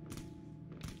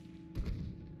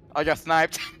 I got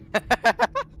sniped.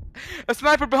 A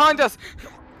sniper behind us.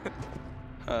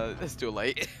 It's too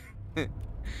late.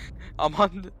 I'm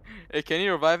on. Hey, can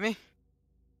you revive me?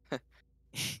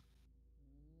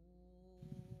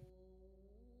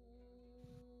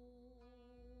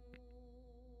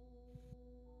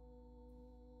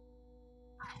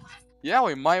 Yeah,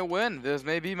 we might win. This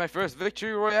may be my first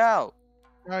victory royale.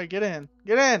 Alright, get in.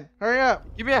 Get in! Hurry up!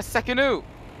 Give me a second, ooh.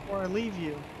 Before I leave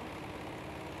you.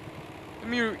 Give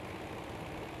me.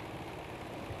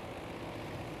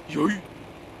 Yoy.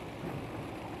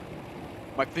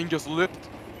 My thing just lipped.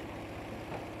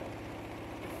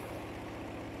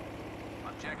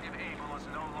 Objective Able is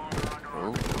no longer under our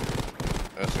Oh,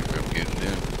 I think I'm getting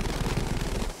in.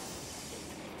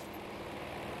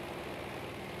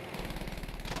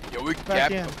 Yo, we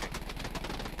Back capped. in.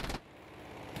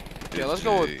 Yeah, let's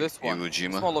go with this one. Iwo This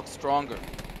Jima? one looks stronger.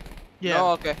 Yeah,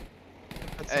 No, okay.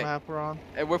 that's hey. the map we're on.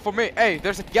 Hey, wait for me. Hey,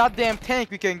 there's a goddamn tank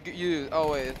we can use.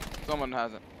 Oh wait, someone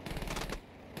hasn't.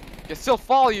 Can still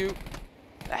follow you.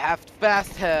 They have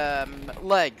fast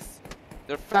legs.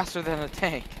 They're faster than a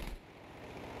tank.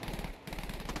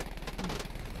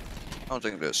 I don't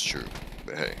think that's true,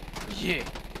 but hey. Yeah.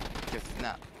 Guess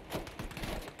not.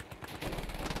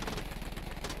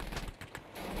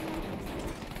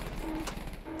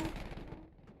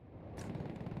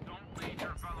 Don't lead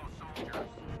your fellow soldiers.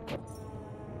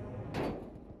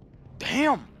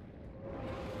 Damn.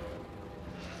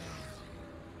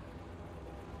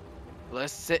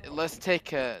 Let's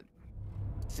take a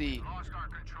see. Lost our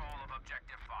control of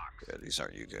objective Fox. Yeah, these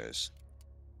aren't you guys.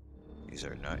 These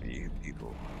are not you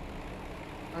people.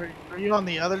 Are you on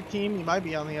the other team? You might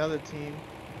be on the other team.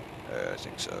 I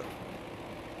think so.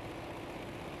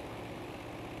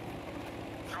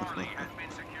 Charlie has been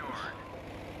secured.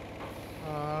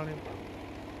 I don't even...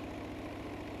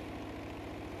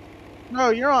 No,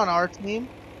 you're on our team.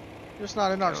 You're just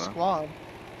not in our Yeah. squad.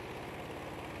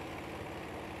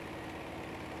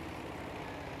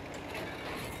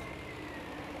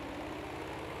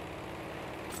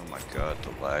 Oh my god,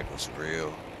 the lag was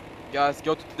real. Guys,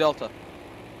 go to Delta.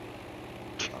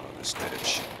 Oh, this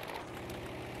bitch.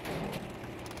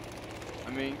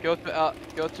 I mean, go to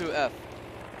F.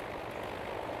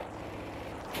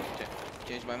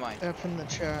 Change my mind. F in the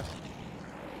chat.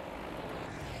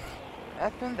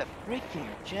 F in the freaking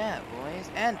chat, boys,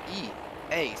 and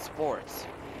EA Sports.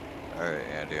 Alright,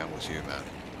 Andy, I'm with you, man.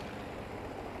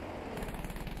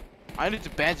 I need to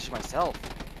bandage myself.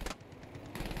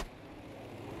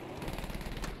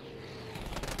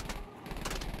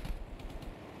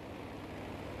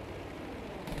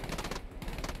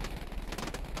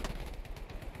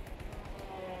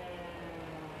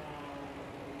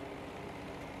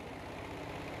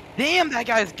 Damn, that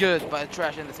guy's good, but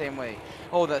trash in the same way.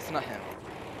 Oh, that's not him.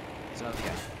 It's another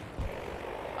guy.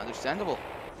 Understandable.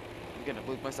 I'm gonna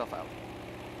bleep myself out.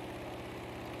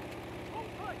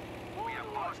 We have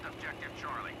lost objective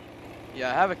Charlie. Yeah,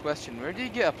 I have a question. Where do you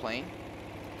get a plane?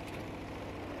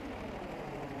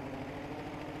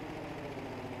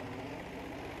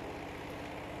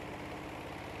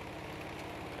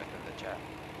 Check in the chat.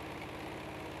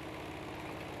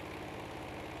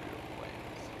 Zero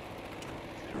planes.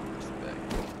 Zero respect.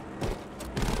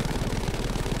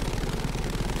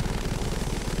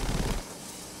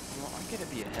 You know, I'm gonna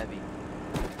be a heavy.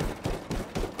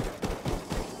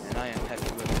 And I am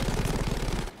heavy with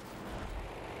it.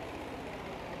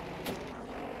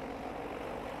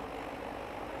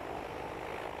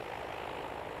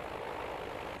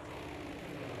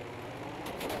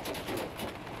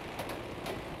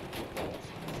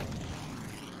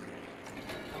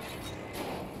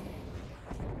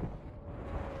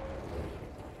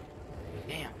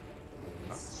 Damn.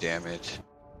 Damn it.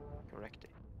 Correct it.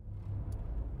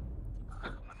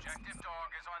 Objective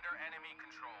Dog is under enemy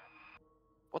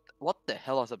control. What the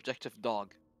hell is objective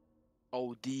dog?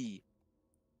 Oh, D's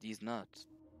nuts.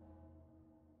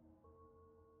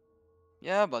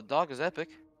 Yeah, but dog is epic.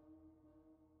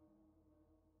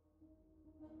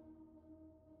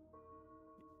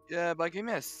 Yeah, but give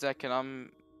me a second.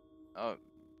 I'm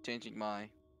changing my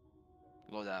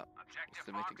loadout Objective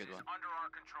to make a Fox good is one. under our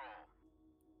control.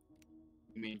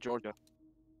 You mean Georgia?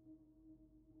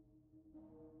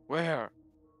 Where?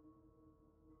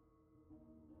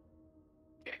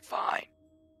 Okay, fine.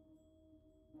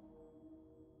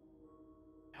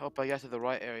 Hope I got to the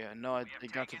right area. No, I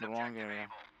got to the wrong area.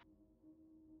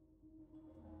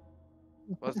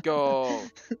 Let's go.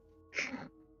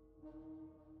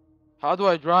 How do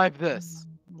I drive this?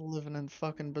 Living in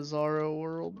fucking bizarro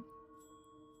world.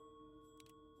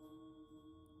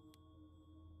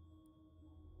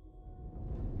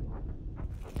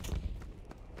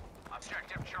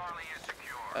 Objective Charlie is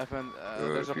secure. FN,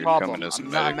 Or there's a if you're problem. coming as a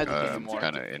I'm not a medic, medic I'm anymore.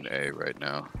 kind of in A right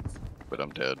now, but I'm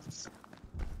dead.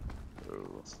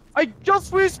 Ooh. I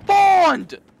just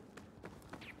respawned!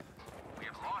 We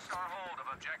have lost our hold of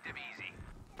objective easy.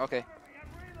 Okay.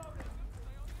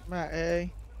 I'm at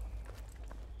A.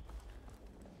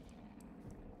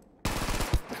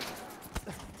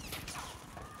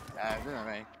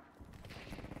 Alright.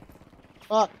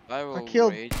 Fuck. I will I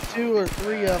killed rage 2 or on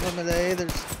 3 of them today.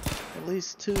 There's at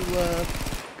least 2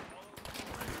 left.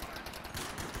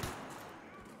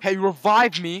 Hey,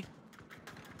 revive me!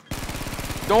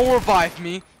 Don't revive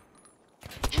me!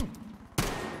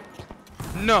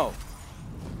 No!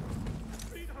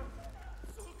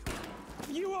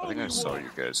 I think I saw you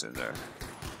guys in there.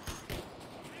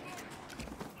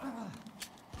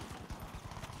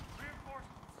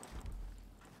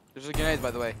 There's a grenade,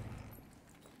 by the way.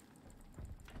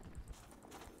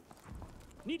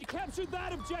 Need to capture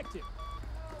that objective.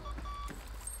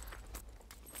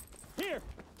 Here,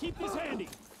 keep this handy.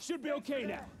 Should be okay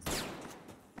now.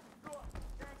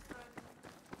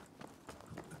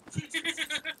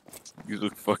 You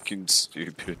look fucking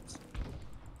stupid.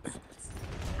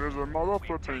 There's a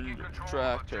motherfucking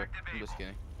tractor. I'm just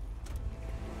kidding.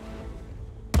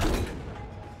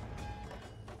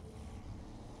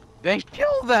 Then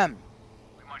kill them!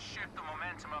 We must shift the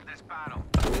momentum of this battle.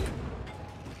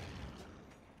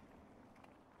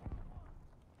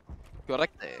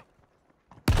 Correcte.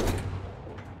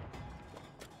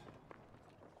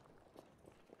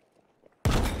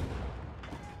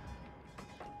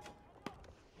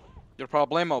 Your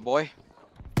problemo, boy.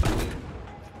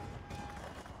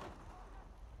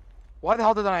 Why the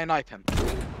hell did I knife him?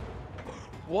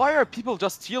 Why are people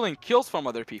just stealing kills from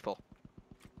other people?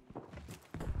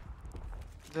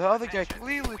 The other guy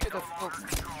clearly could have killed me.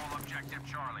 Control objective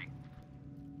Charlie.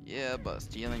 Yeah, but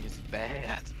stealing is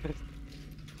bad.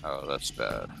 Oh, that's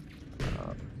bad.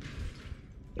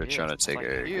 They're Yeah, trying to it's take like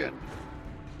A you. again.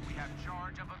 We have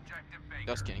charge of objective Baker.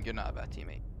 Just kidding, you're not a bad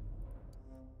teammate.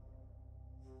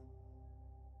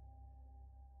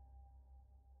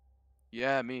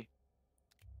 Yeah, me.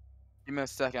 Give me a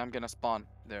second, I'm gonna spawn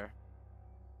there.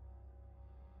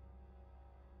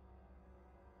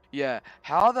 Yeah,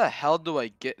 how the hell do I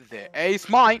get there? Ace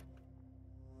mine!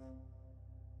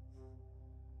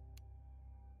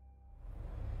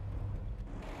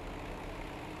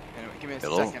 Anyway, give me a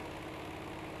Hello? second.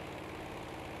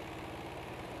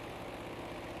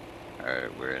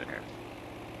 Alright, we're in here.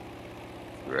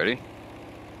 You ready?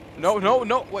 No, no,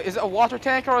 no. Wait, is it a water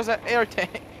tank or is it air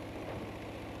tank?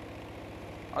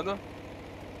 I don't.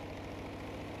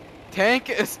 Tank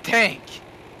is tank.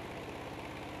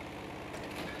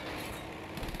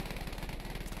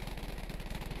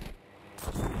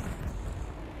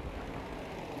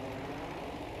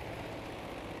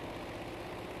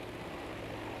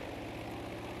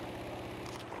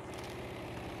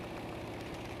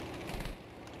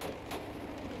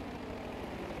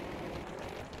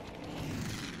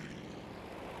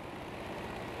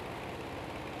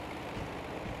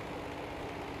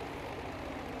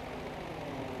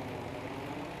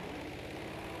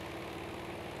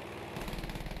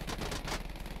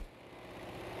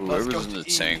 Let's go Whoever's in to the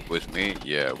E. tank with me,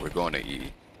 yeah, we're going to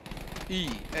E.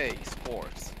 EA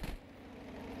Sports.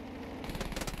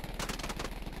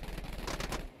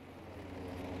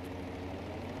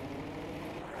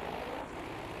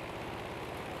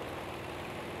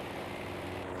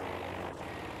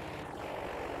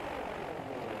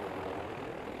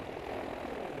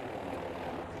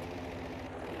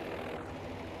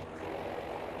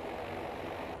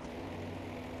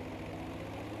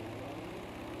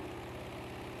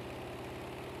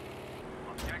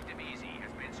 Objective easy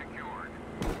has been secured.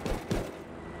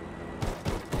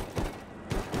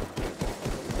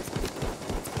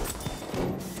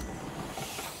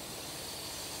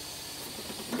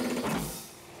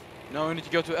 No, we need to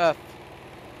go to F.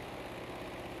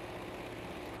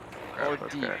 Or D.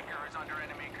 Okay. Baker is under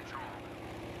enemy control.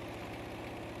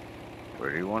 Where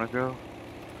do you want to go?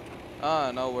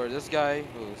 I know where this guy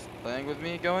who's playing with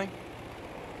me going.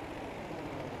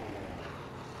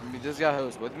 I mean, this guy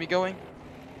who's with me going.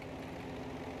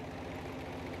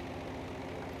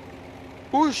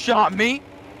 Who shot me?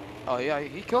 Oh yeah,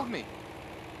 he killed me.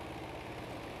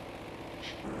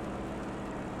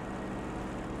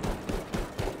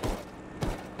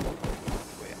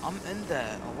 I'm in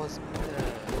there. I was in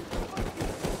there.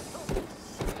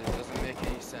 It doesn't make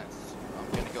any sense. I'm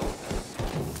gonna go with that.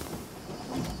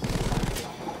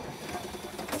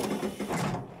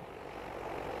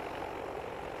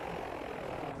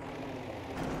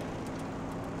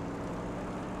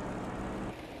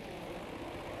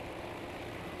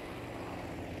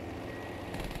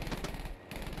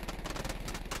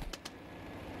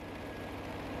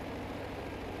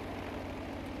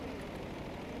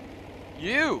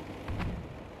 You!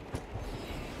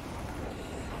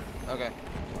 Okay.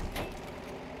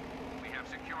 We have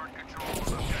secured control of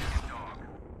objective dog.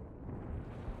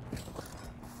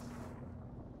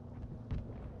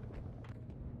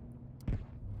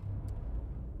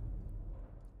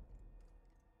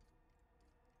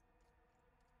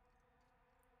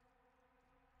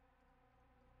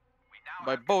 We now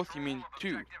By have both, you control mean of two.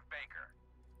 objective Baker.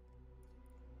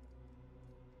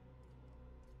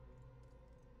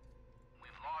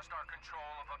 We've lost our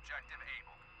control of objective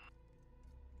Able.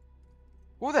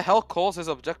 Who the hell calls his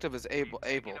objective as able?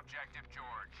 We've taken objective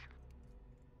George.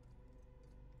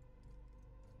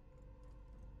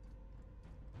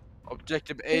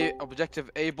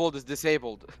 Objective abled is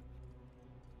disabled.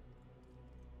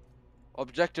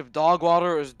 Objective dog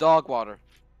water is dog water.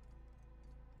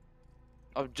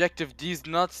 Objective these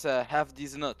nuts have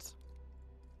these nuts.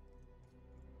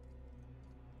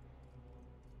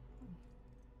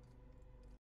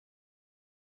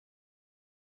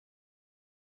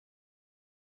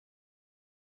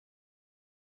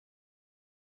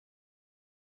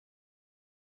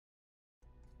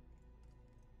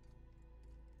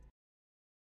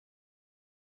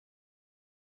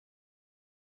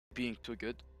 Being too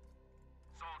good.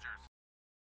 Soldiers.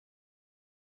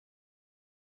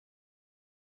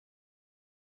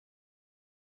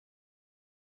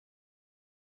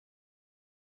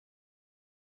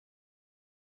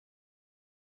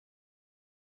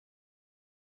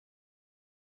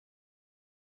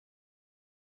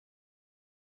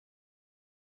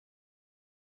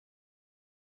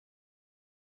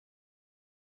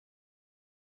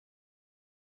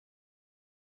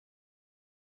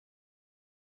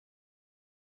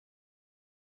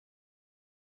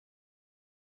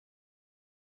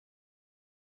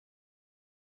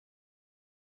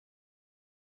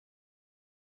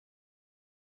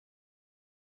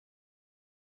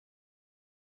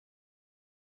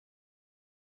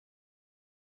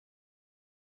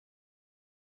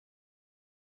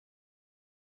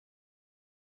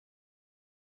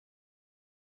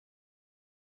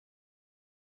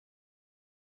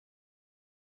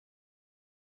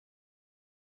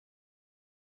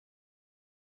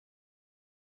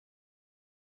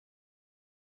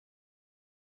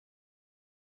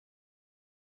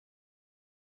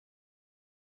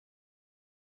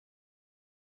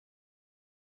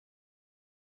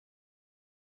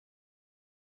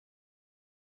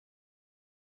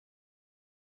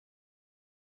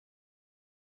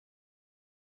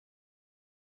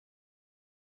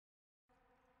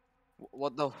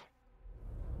 What the?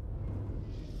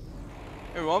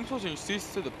 Hey, well, I'm switching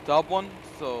seats to the top one,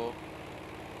 so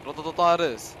what it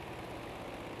is.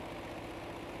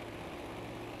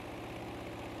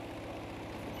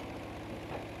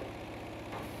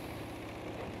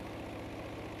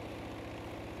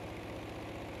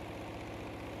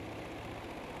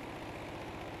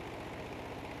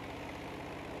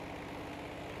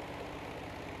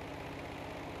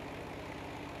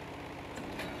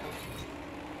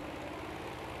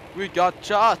 We got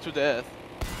shot to death.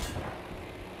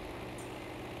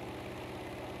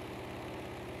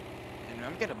 And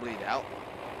I'm gonna bleed out.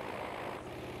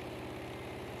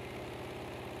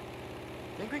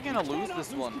 I think we're gonna lose Cannot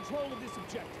this lose one. control of this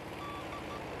objective.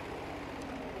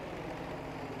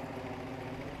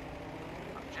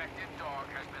 Objective dog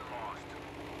has been lost.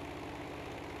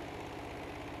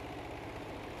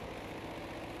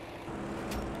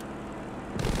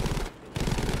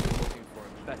 Looking for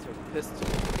a better pistol.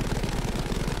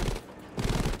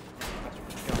 Better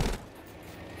gun.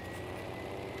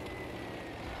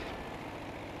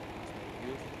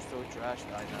 You're so trash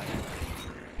that I died.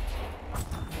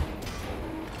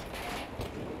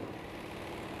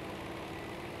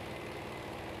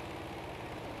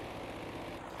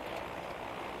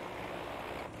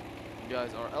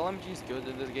 Guys, are LMGs good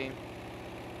in this game?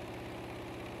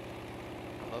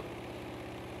 Hello?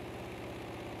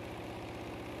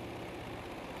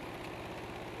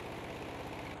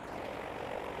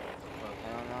 Well,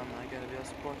 I'm not gonna be a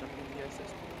support, I'm gonna be a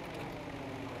assist.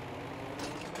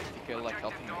 If you like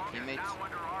helping my teammates, Now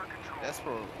under our control. that's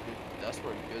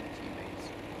for good teammates.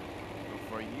 But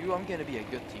for you, I'm gonna be a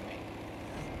good teammate.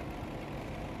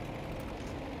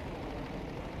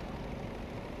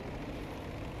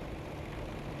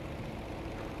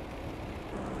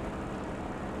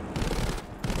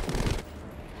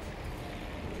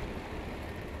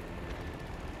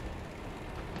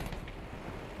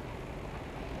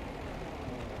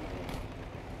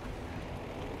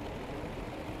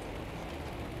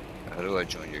 I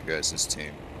join your guys'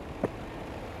 team?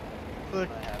 Click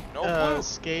I have no clue.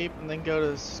 escape and then go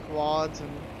to squads and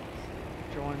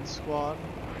join squad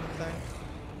thing.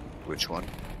 Which one?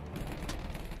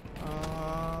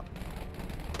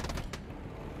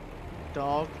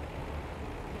 Dog.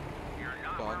 You're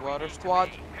not where Dog we water need to squad.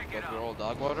 be. Pick it But we're up. all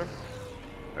dog water.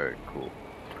 Alright, cool.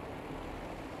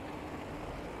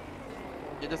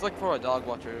 Yeah, just look for a dog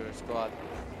water squad.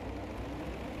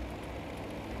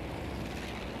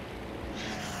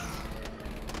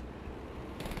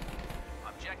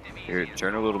 Objective Here, easy is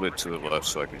turn a no little longer bit to the secure. left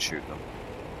so I can shoot them.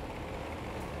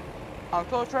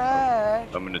 Uncle Trash.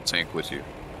 I'm in the tank with you.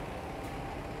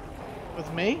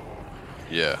 With me?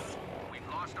 Yeah. We've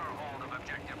lost our hold of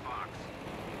objective box.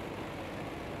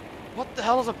 What the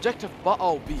hell is objective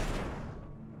B?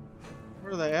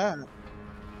 Where are they at?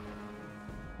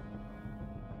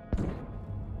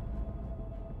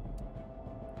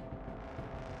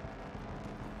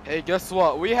 Hey, guess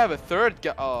what? We have a third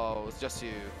guy. Oh, it's just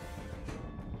you.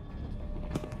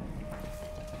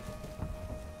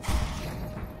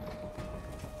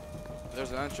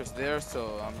 There's an entrance there,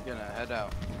 so I'm gonna head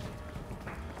out.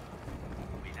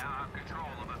 We now have control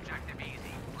of objective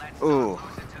easy. Let's Ooh, not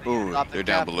lose it to the ooh, enemy. Stop the they're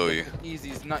down cap, below you.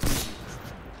 Easy is not easy.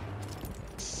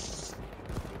 This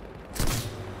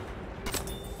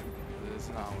is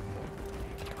not.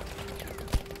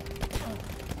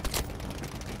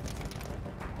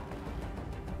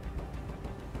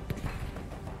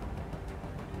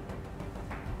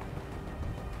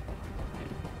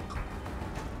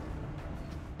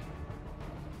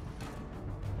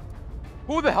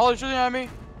 Who the hell is shooting at me?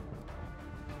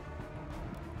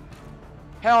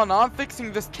 Hell no, I'm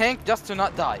fixing this tank just to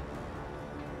not die.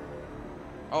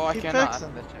 Oh, I Keep cannot.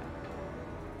 fixing. That's it.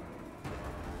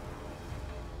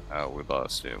 Oh, we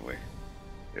lost, didn't we?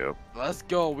 Yep. Let's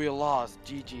go, we lost.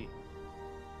 GG.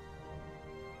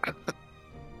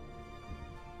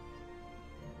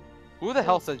 Who the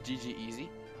hell says GG easy?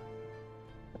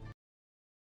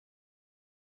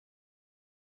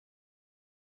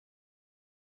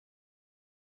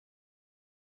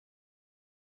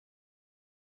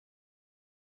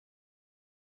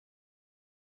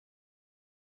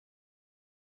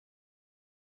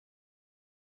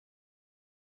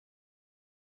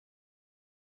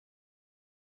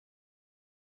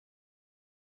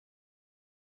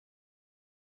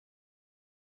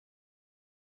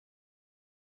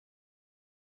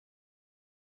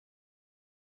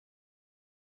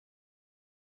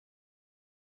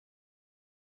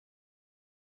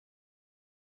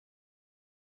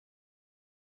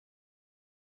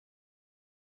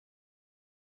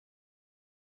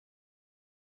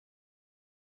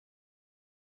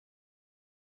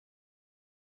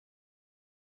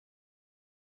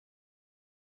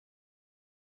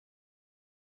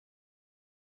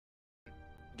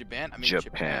 Japan? I mean Japan.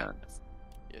 Japan.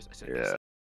 Yes, I said Yeah. yes.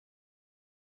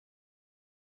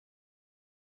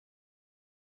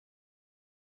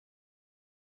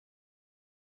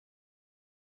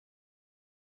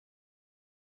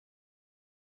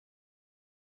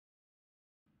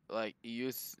 Like,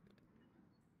 use.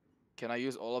 Can I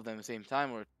use all of them at the same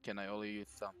time, or can I only use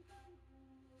some?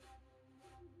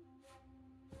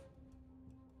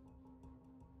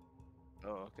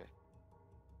 Oh, okay.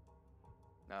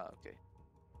 Ah, okay.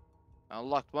 I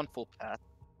unlocked one full path.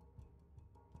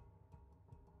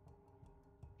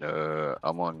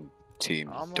 I'm on Team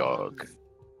I'm Dog. on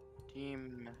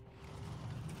team.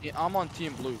 Yeah, I'm on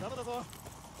team blue.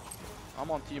 I'm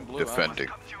on team blue. Defending.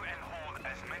 Capture and hold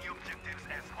as many objectives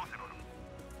as possible.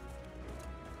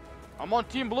 I'm on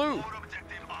team blue. All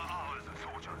objectives are ours,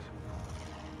 soldiers.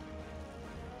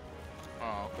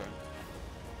 Oh, okay.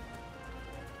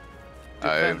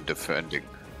 I am Defend, defending.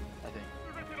 I think.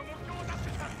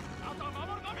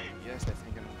 Yes, I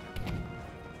think I'm.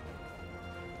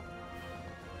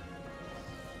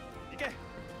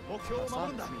 That's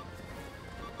not me.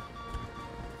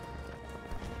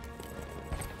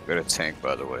 Got a tank,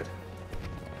 by the way.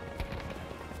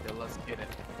 Yeah, let's get it.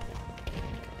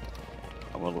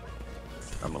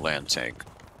 I'm a land tank.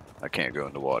 I can't go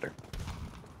in the water.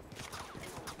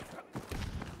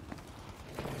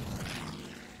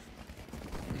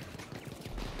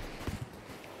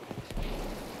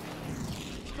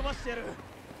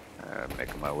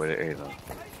 Making my way to A then.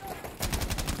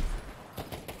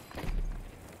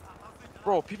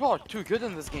 Bro, people are too good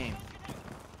in this game.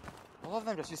 All of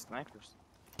them just use snipers.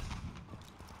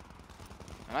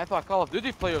 And I thought Call of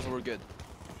Duty players were good.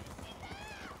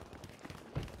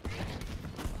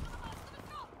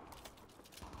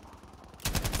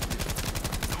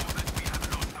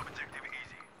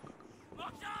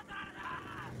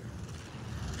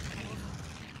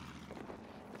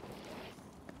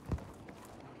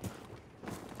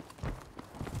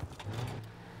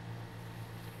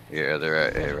 Yeah, they're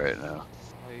at A right now.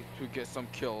 I need to get some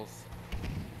kills.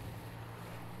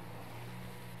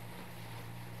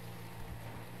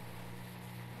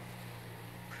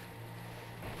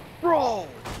 Bro!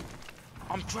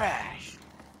 I'm trash!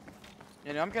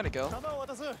 You know, I'm gonna go.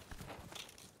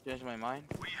 Change my mind.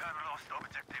 We have lost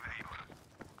objective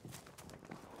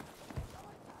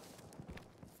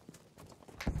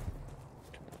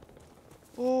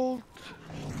Able. Ult!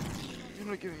 You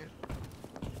know, give me it.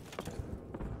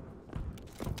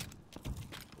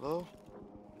 Hello?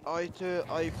 I2,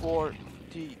 I4,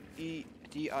 T, E,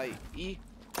 T, I, E.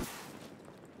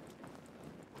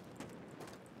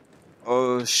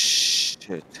 Oh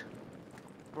shit.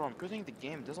 Bro, I'm quitting the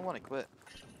game. It doesn't want to quit.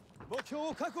 Soldiers,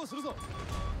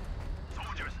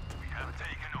 we have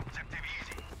taken objective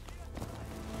easy.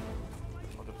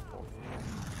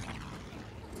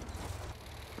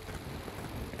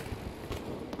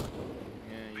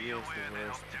 Yeah, he is the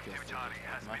worst because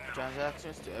of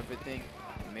microtransactions to everything.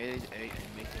 Made it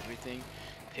make everything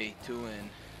pay to win.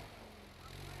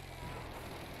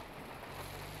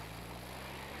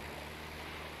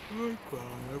 I'm gonna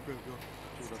go.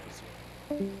 Shoot up this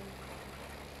way.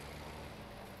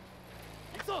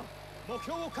 行くぞ目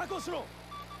標を確保しろ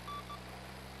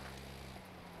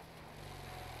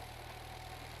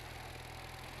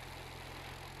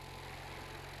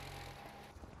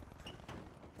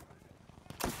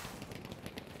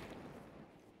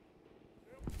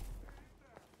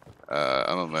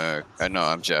I'm American. No,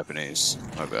 I'm Japanese.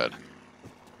 My bad.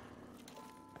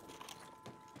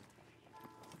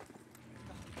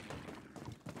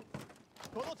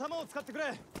 We have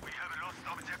lost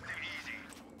objective easy.